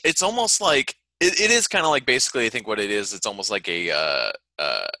 It's almost like it is kind of like basically I think what it is. It's almost like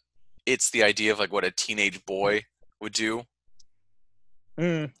it's the idea of like what a teenage boy would do.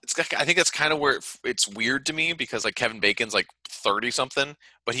 It's I think that's kind of where it's weird to me because like Kevin Bacon's like 30 something,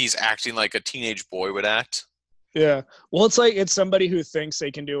 but he's acting like a teenage boy would act. Yeah. Well, it's like it's somebody who thinks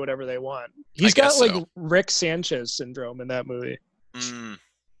they can do whatever they want. He's got like Rick Sanchez syndrome in that movie. Yeah,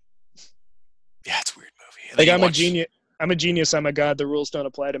 it's a weird movie. Like I'm a genius. I'm a god. The rules don't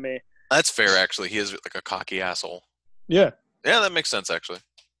apply to me. That's fair, actually. He is like a cocky asshole. Yeah. Yeah, that makes sense, actually.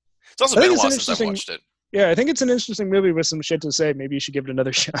 It's also been a while since I've watched it. Yeah, I think it's an interesting movie with some shit to say. Maybe you should give it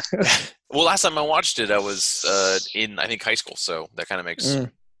another shot. Well, last time I watched it, I was in, I think, high school, so that kind of makes... That's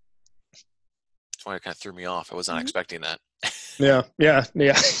why it kind of threw me off. I was not expecting that. Yeah.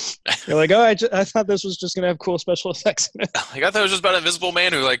 You're like, oh, I thought this was just going to have cool special effects in it. Like, I thought it was just about an invisible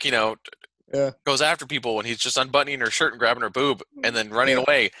man who, like, goes after people when he's just unbuttoning her shirt and grabbing her boob and then running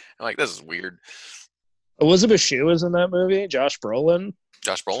away. I'm like, this is weird. Elizabeth Shue was in that movie. Josh Brolin.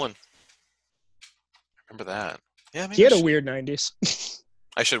 Remember that? Yeah, maybe he had a weird 90s.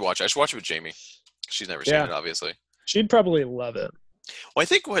 I should watch it. I should watch it with Jamie. She's never seen it, obviously. She'd probably love it. Well, I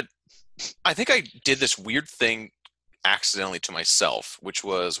think I did this weird thing accidentally to myself, which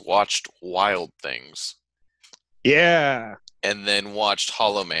was watched Wild Things. Yeah. And then watched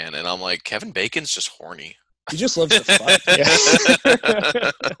Hollow Man, and I'm like, Kevin Bacon's just horny. He just loves to fuck.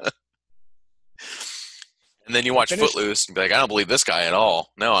 Yeah. And then you watch Footloose and be like, I don't believe this guy at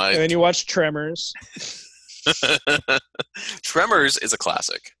all. No, And then you watch Tremors. Tremors is a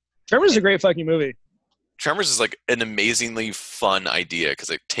classic. Tremors is a great fucking movie. Tremors is like an amazingly fun idea because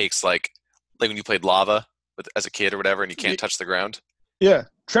it takes like when you played lava as a kid or whatever and you can't touch the ground. Yeah.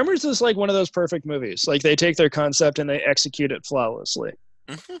 Tremors is like one of those perfect movies. Like they take their concept and they execute it flawlessly.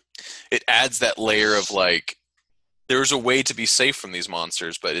 Hmm. It adds that layer of like, there's a way to be safe from these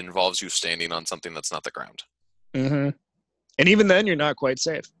monsters, but it involves you standing on something that's not the ground. Mm-hmm. And even then, you're not quite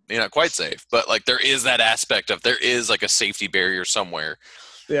safe. You're not quite safe, but like there is that aspect of there is like a safety barrier somewhere.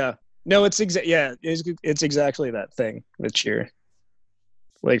 Yeah. No, it's exactly that thing that you're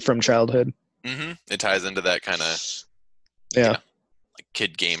like from childhood. It ties into that kind of Yeah. like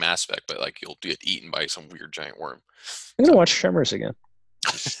kid game aspect, but like you'll get eaten by some weird giant worm. I'm gonna watch Tremors again.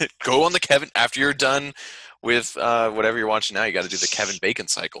 Go on the Kevin after you're done with whatever you're watching now. You got to do the Kevin Bacon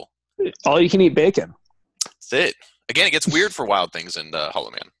cycle. All you can eat bacon. That's it. Again, it gets weird for Wild Things and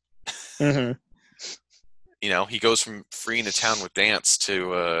Hollow Man. Mm-hmm. You know, he goes from freeing a town with dance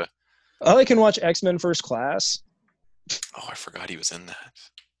to. All I can watch X-Men First Class. Oh, I forgot he was in that.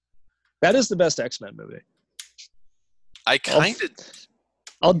 That is the best X-Men movie. I kind of.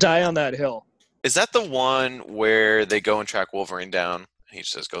 I'll die on that hill. Is that the one where they go and track Wolverine down? And he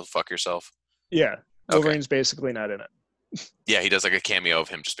says, "Go fuck yourself." Yeah, Wolverine's basically not in it. Yeah, he does like a cameo of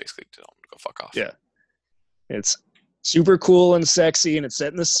him just basically telling him to go fuck off. Yeah, it's super cool and sexy, and it's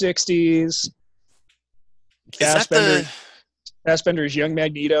set in the '60s. Fassbender's young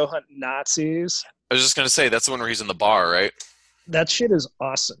Magneto hunting Nazis. I was just gonna say that's the one where he's in the bar, right? That shit is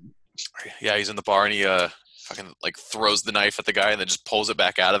awesome. Yeah, he's in the bar and he fucking like throws the knife at the guy and then just pulls it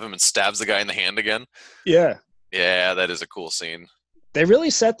back out of him and stabs the guy in the hand again. Yeah. Yeah, that is a cool scene. They really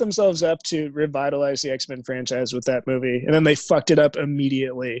set themselves up to revitalize the X-Men franchise with that movie, and then they fucked it up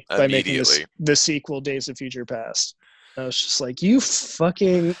immediately by making the sequel Days of Future Past. I was just like, you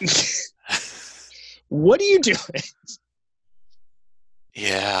fucking... What are you doing?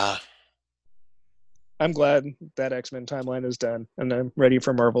 Yeah. I'm glad that X-Men timeline is done, and I'm ready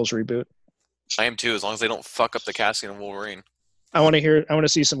for Marvel's reboot. I am too, as long as they don't fuck up the casting of Wolverine. I want to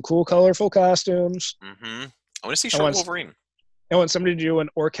see some cool, colorful costumes. Mm-hmm. I want to see short Wolverine. I want somebody to do an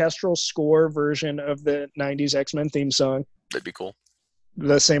orchestral score version of the 90s X-Men theme song. That'd be cool.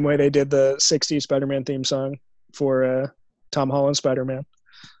 The same way they did the 60s Spider-Man theme song for Tom Holland's Spider-Man.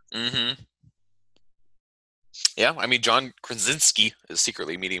 Mm-hmm. Yeah, I mean, John Krasinski is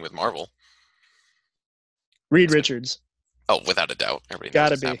secretly meeting with Marvel. Reed Richards. Oh, without a doubt. Everybody knows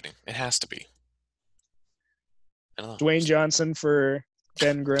what's happening. It has to be. I don't know. Dwayne Johnson for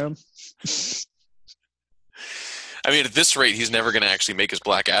Ben Grimm. I mean, at this rate, he's never going to actually make his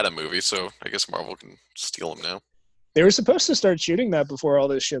Black Adam movie, so I guess Marvel can steal him now. They were supposed to start shooting that before all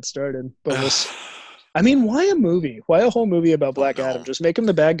this shit started, but I mean, why a movie? Why a whole movie about Black Adam? Just make him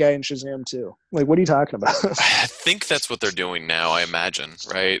the bad guy in Shazam too. Like, what are you talking about? I think that's what they're doing now, I imagine,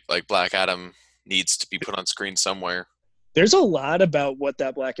 right? Like, Black Adam needs to be put on screen somewhere. There's a lot about what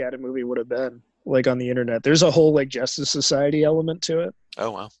that Black Adam movie would have been, like, on the internet. There's a whole, like, Justice Society element to it. Oh,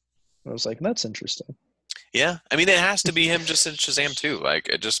 wow. I was like, that's interesting. Yeah. I mean, it has to be him just in Shazam too. Like,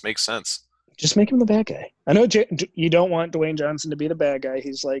 it just makes sense. Just make him the bad guy. I know you don't want Dwayne Johnson to be the bad guy.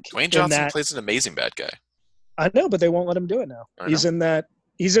 He's like Dwayne Johnson plays an amazing bad guy. I know, but they won't let him do it now. He's in that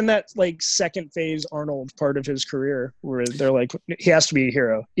like second phase Arnold part of his career where they're like, he has to be a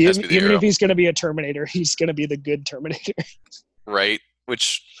hero. Even if he's going to be a Terminator, he's going to be the good Terminator. Right.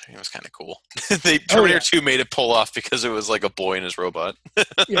 Which was kind of cool. Terminator 2 made it pull off because it was like a boy and his robot.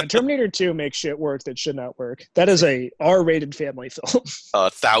 Yeah, Terminator 2 makes shit work that should not work. That is a R-rated family film.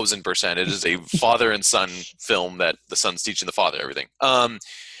 1,000%. It is a father and son film that the son's teaching the father everything. But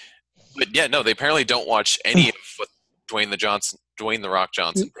yeah, no, they apparently don't watch any of what Dwayne the Rock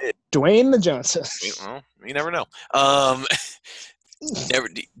Johnson did. Dwayne the Johnson. Well, you never know. Never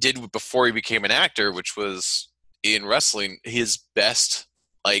did before he became an actor, which was in wrestling. His best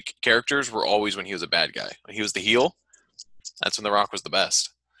like characters were always when he was a bad guy. When he was the heel, that's when The Rock was the best.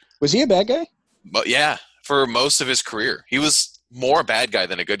 Was he a bad guy? But yeah, for most of his career, he was more a bad guy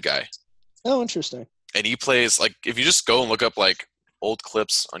than a good guy. Oh, interesting. And he plays like, if you just go and look up like old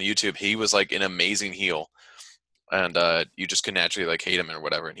clips on YouTube, he was like an amazing heel, and you just could naturally like hate him or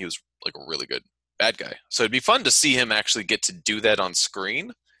whatever. And he was like a really good bad guy. So it'd be fun to see him actually get to do that on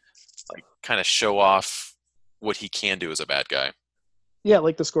screen, like kind of show off what he can do as a bad guy. Yeah,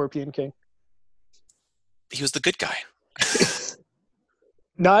 like the Scorpion King. He was the good guy.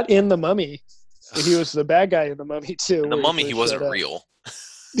 Not in The Mummy. But he was the bad guy in The Mummy too. In The Mummy, he wasn't real.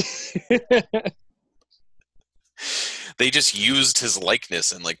 They just used his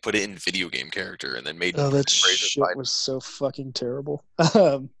likeness and like put it in video game character and then made. Oh, that shit was so fucking terrible.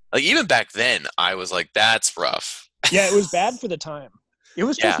 Like even back then, I was like, "That's rough." Yeah, it was bad for the time. It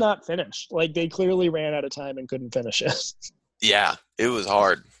was just not finished. Like they clearly ran out of time and couldn't finish it. Yeah, it was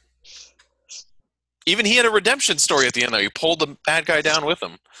hard. Even he had a redemption story at the end. Though he pulled the bad guy down with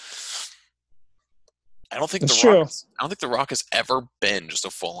him. I don't think It's true. The Rock has ever been just a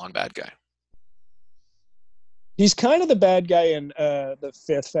full-on bad guy. He's kind of the bad guy in the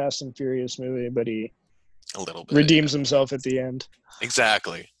fifth Fast and Furious movie, but he A little bit redeems himself at the end.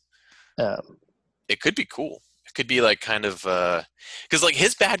 Exactly. It could be cool. It could be like kind of because like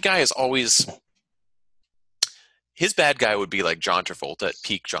his bad guy is always his bad guy would be like John Travolta at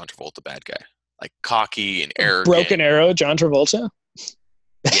peak John Travolta bad guy, like cocky and arrogant. Broken Arrow, John Travolta.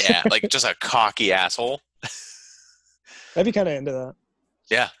 Yeah, like just a cocky asshole. I'd be kind of into that.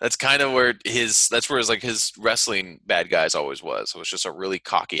 Yeah, that's kind of where his like his wrestling bad guys always was. It was just a really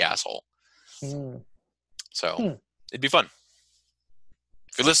cocky asshole. So it'd be fun.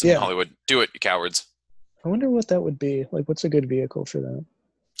 If you're listening, Hollywood, do it, you cowards. I wonder what that would be. Like, what's a good vehicle for that?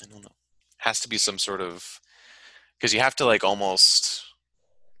 I don't know. Has to be some sort of because you have to like almost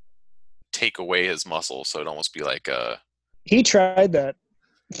take away his muscle, so it'd almost be like He tried that.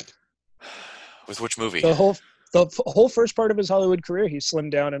 With which movie? The whole first part of his Hollywood career, he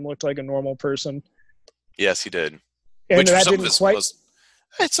slimmed down and looked like a normal person. Yes, he did. And which that some didn't quite.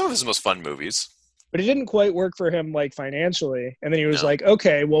 It's some of his most fun movies. But it didn't quite work for him, like financially. And then he was like,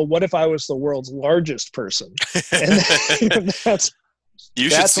 "Okay, well, what if I was the world's largest person?" And that's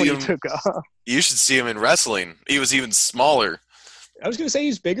when he took off. You should see him in wrestling. He was even smaller. I was going to say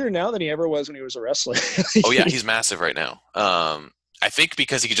he's bigger now than he ever was when he was a wrestler. Oh yeah, he's massive right now. I think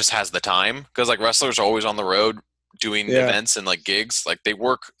because he just has the time. Because like wrestlers are always on the road doing events and like gigs. Like they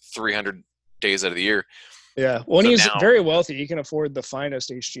work 300 days out of the year. Yeah. Well, he's very wealthy. He can afford the finest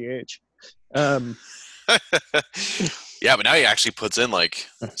HGH. Yeah, but now he actually puts in like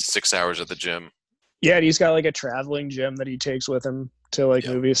 6 hours at the gym. Yeah, and he's got like a traveling gym that he takes with him to like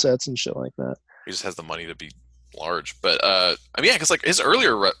movie sets and shit like that. He just has the money to be large. But I mean, yeah, because like his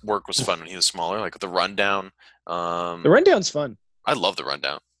earlier work was fun when he was smaller, like The Rundown. The Rundown's fun. I love The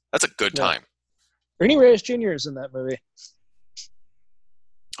Rundown. That's a good time. Ernie Reyes Jr. is in that movie.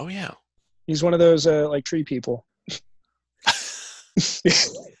 Oh yeah, he's one of those like tree people.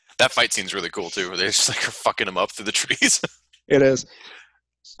 That fight scene's really cool too. Where they just like are fucking him up through the trees. It is.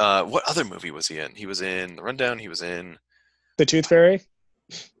 What other movie was he in? He was in The Rundown. He was in The Tooth Fairy.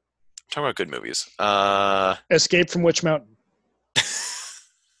 I'm talking about good movies. Escape from Witch Mountain,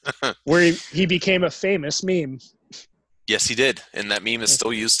 where he became a famous meme. Yes, he did, and that meme is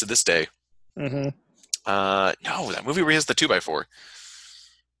still used to this day. Mm-hmm. No, that movie where he has the 2x4.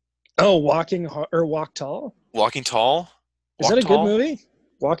 Oh, Walk Tall. Walking Tall. Is that a good movie?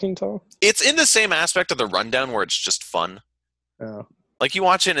 Walking Tall. It's in the same aspect of The Rundown where it's just fun. Oh. Like you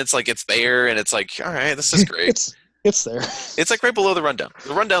watch it and it's like it's there and it's like, all right, this is great. it's there. It's like right below The Rundown.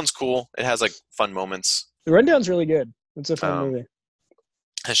 The Rundown's cool. It has like fun moments. The Rundown's really good. It's a fun movie.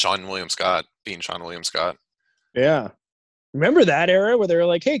 Has Sean William Scott being Sean William Scott. Yeah. Remember that era where they were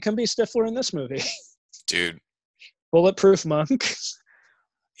like, hey, come be Stifler in this movie. Dude. Bulletproof Monk.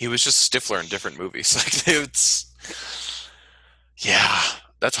 He was just Stifler in different movies. Like yeah,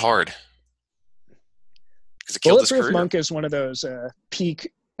 that's hard. Bulletproof Monk is one of those peak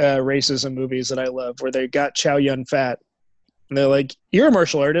racism movies that I love, where they got Chow Yun Fat, and they're like, "You're a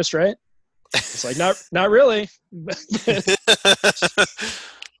martial artist, right?" It's like, not really,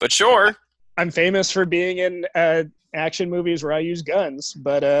 but sure. I'm famous for being in action movies where I use guns,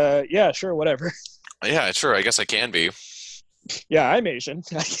 but yeah, sure, whatever. Yeah, sure. I guess I can be. Yeah, I'm Asian.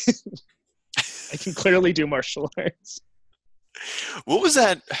 I can clearly do martial arts. What was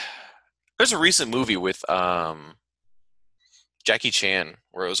that? There's a recent movie with Jackie Chan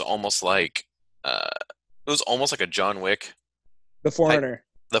where it was almost like a John Wick. The Foreigner.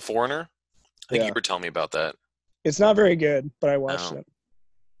 The Foreigner? I think you were telling me about that. It's not very good, but I watched it.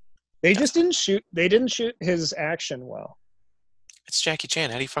 They didn't shoot his action well. It's Jackie Chan.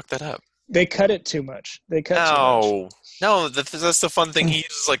 How do you fuck that up? They cut it too much. No, that's the fun thing. He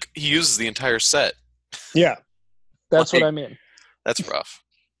uses the entire set. Yeah, that's what I mean. That's rough.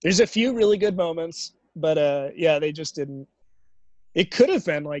 There's a few really good moments, but yeah, they just didn't. It could have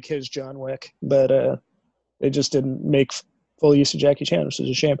been like his John Wick, but they just didn't make full use of Jackie Chan, which is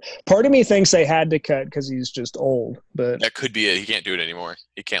a shame. Part of me thinks they had to cut because he's just old, but that could be it. He can't do it anymore.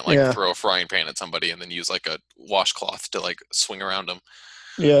 He can't throw a frying pan at somebody and then use like a washcloth to like swing around him.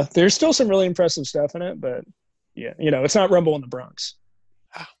 Yeah, there's still some really impressive stuff in it, but yeah, it's not Rumble in the Bronx.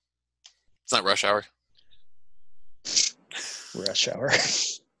 It's not Rush Hour. Rush Hour.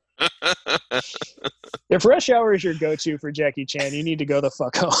 If Rush Hour is your go-to for Jackie Chan, you need to go the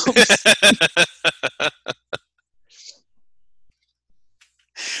fuck home.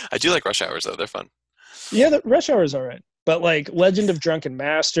 I do like Rush Hours though; they're fun. Yeah, the Rush Hour is all right, but like Legend of Drunken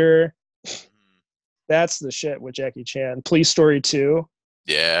Master, That's the shit with Jackie Chan. Police Story 2.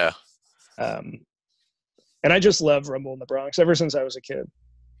 Yeah. And I just love Rumble in the Bronx ever since I was a kid.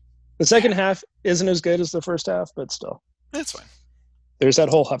 The second half isn't as good as the first half, but still. That's fine. There's that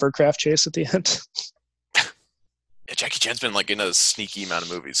whole hovercraft chase at the end. Yeah, Jackie Chan's been like in a sneaky amount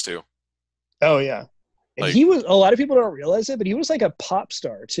of movies too. Oh, yeah. And Like- he was, a lot of people don't realize it, but he was like a pop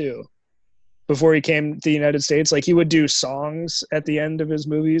star too before he came to the United States. Like he would do songs at the end of his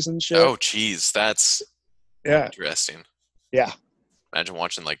movies and shit. Oh, geez, that's yeah. interesting. Yeah. Imagine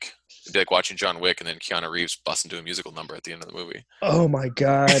watching it'd be like watching John Wick and then Keanu Reeves bust into a musical number at the end of the movie. Oh my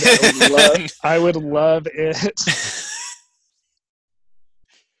God. I would love it.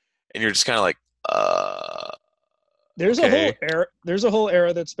 And you're just kind of like, There's okay. a whole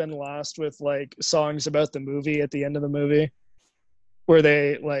era that's been lost with like songs about the movie at the end of the movie where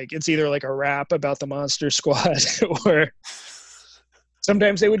they like it's either like a rap about the Monster Squad or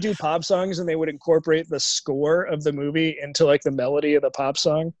sometimes they would do pop songs and they would incorporate the score of the movie into like the melody of the pop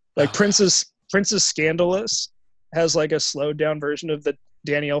song. Like Prince's Scandalous has like a slowed down version of the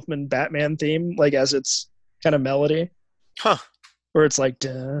Danny Elfman Batman theme, like as its kind of melody. Huh. Where it's like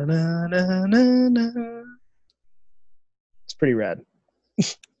da-na-na-na-na. It's pretty rad.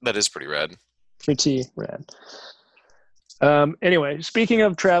 That is pretty rad. Pretty rad. Anyway, speaking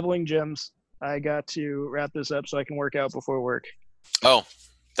of traveling gyms, I got to wrap this up so I can work out before work. Oh,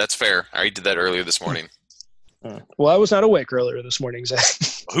 that's fair. I already did that earlier this morning. Well, I was not awake earlier this morning, Zach.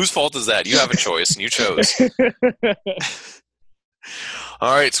 Whose fault is that? You have a choice, and you chose.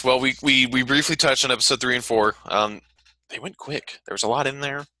 All right. Well, we briefly touched on episode 3 and 4. They went quick. There was a lot in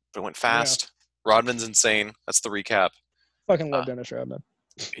there, but it went fast. Yeah. Rodman's insane. That's the recap. Fucking love Dennis Rodman.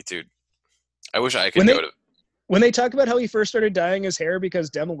 Hey, dude. I wish I could go to... When they talk about how he first started dyeing his hair because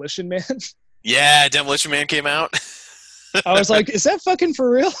Demolition Man. Yeah, Demolition Man came out. I was like, is that fucking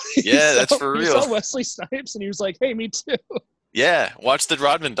for real? Yeah, that's for real. He saw Wesley Snipes and he was like, hey, me too. Yeah, watch the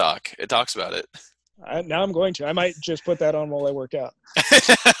Rodman doc. It talks about it. Now I'm going to. I might just put that on while I work out.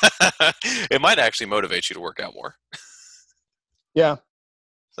 It might actually motivate you to work out more. Yeah.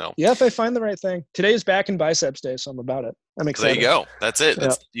 So. Yeah, if I find the right thing. Today's back and biceps day, so I'm about it. I'm excited. There you go. That's it.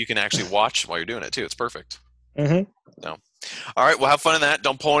 You can actually watch while you're doing it too. It's perfect. Mm-hmm. No. All right. Well, have fun in that.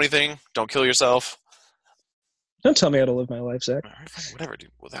 Don't pull anything. Don't kill yourself. Don't tell me how to live my life, Zach. All right, whatever, dude.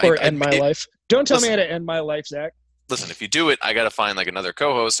 Or end my life. Don't tell me how to end my life, Zach. Listen, if you do it, I got to find like another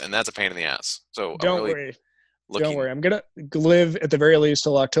co-host, and that's a pain in the ass. So don't worry. Don't worry. I'm gonna live at the very least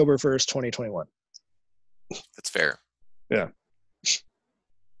till October 1st, 2021. That's fair. Yeah.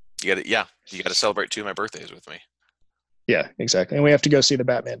 You gotta celebrate 2 of my birthdays with me. Yeah, exactly. And we have to go see the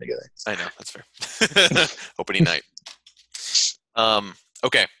Batman together. I know, that's fair. Opening night.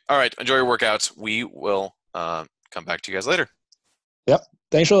 Okay. All right. Enjoy your workouts. We will come back to you guys later. Yep.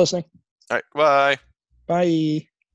 Thanks for listening. All right. Bye. Bye.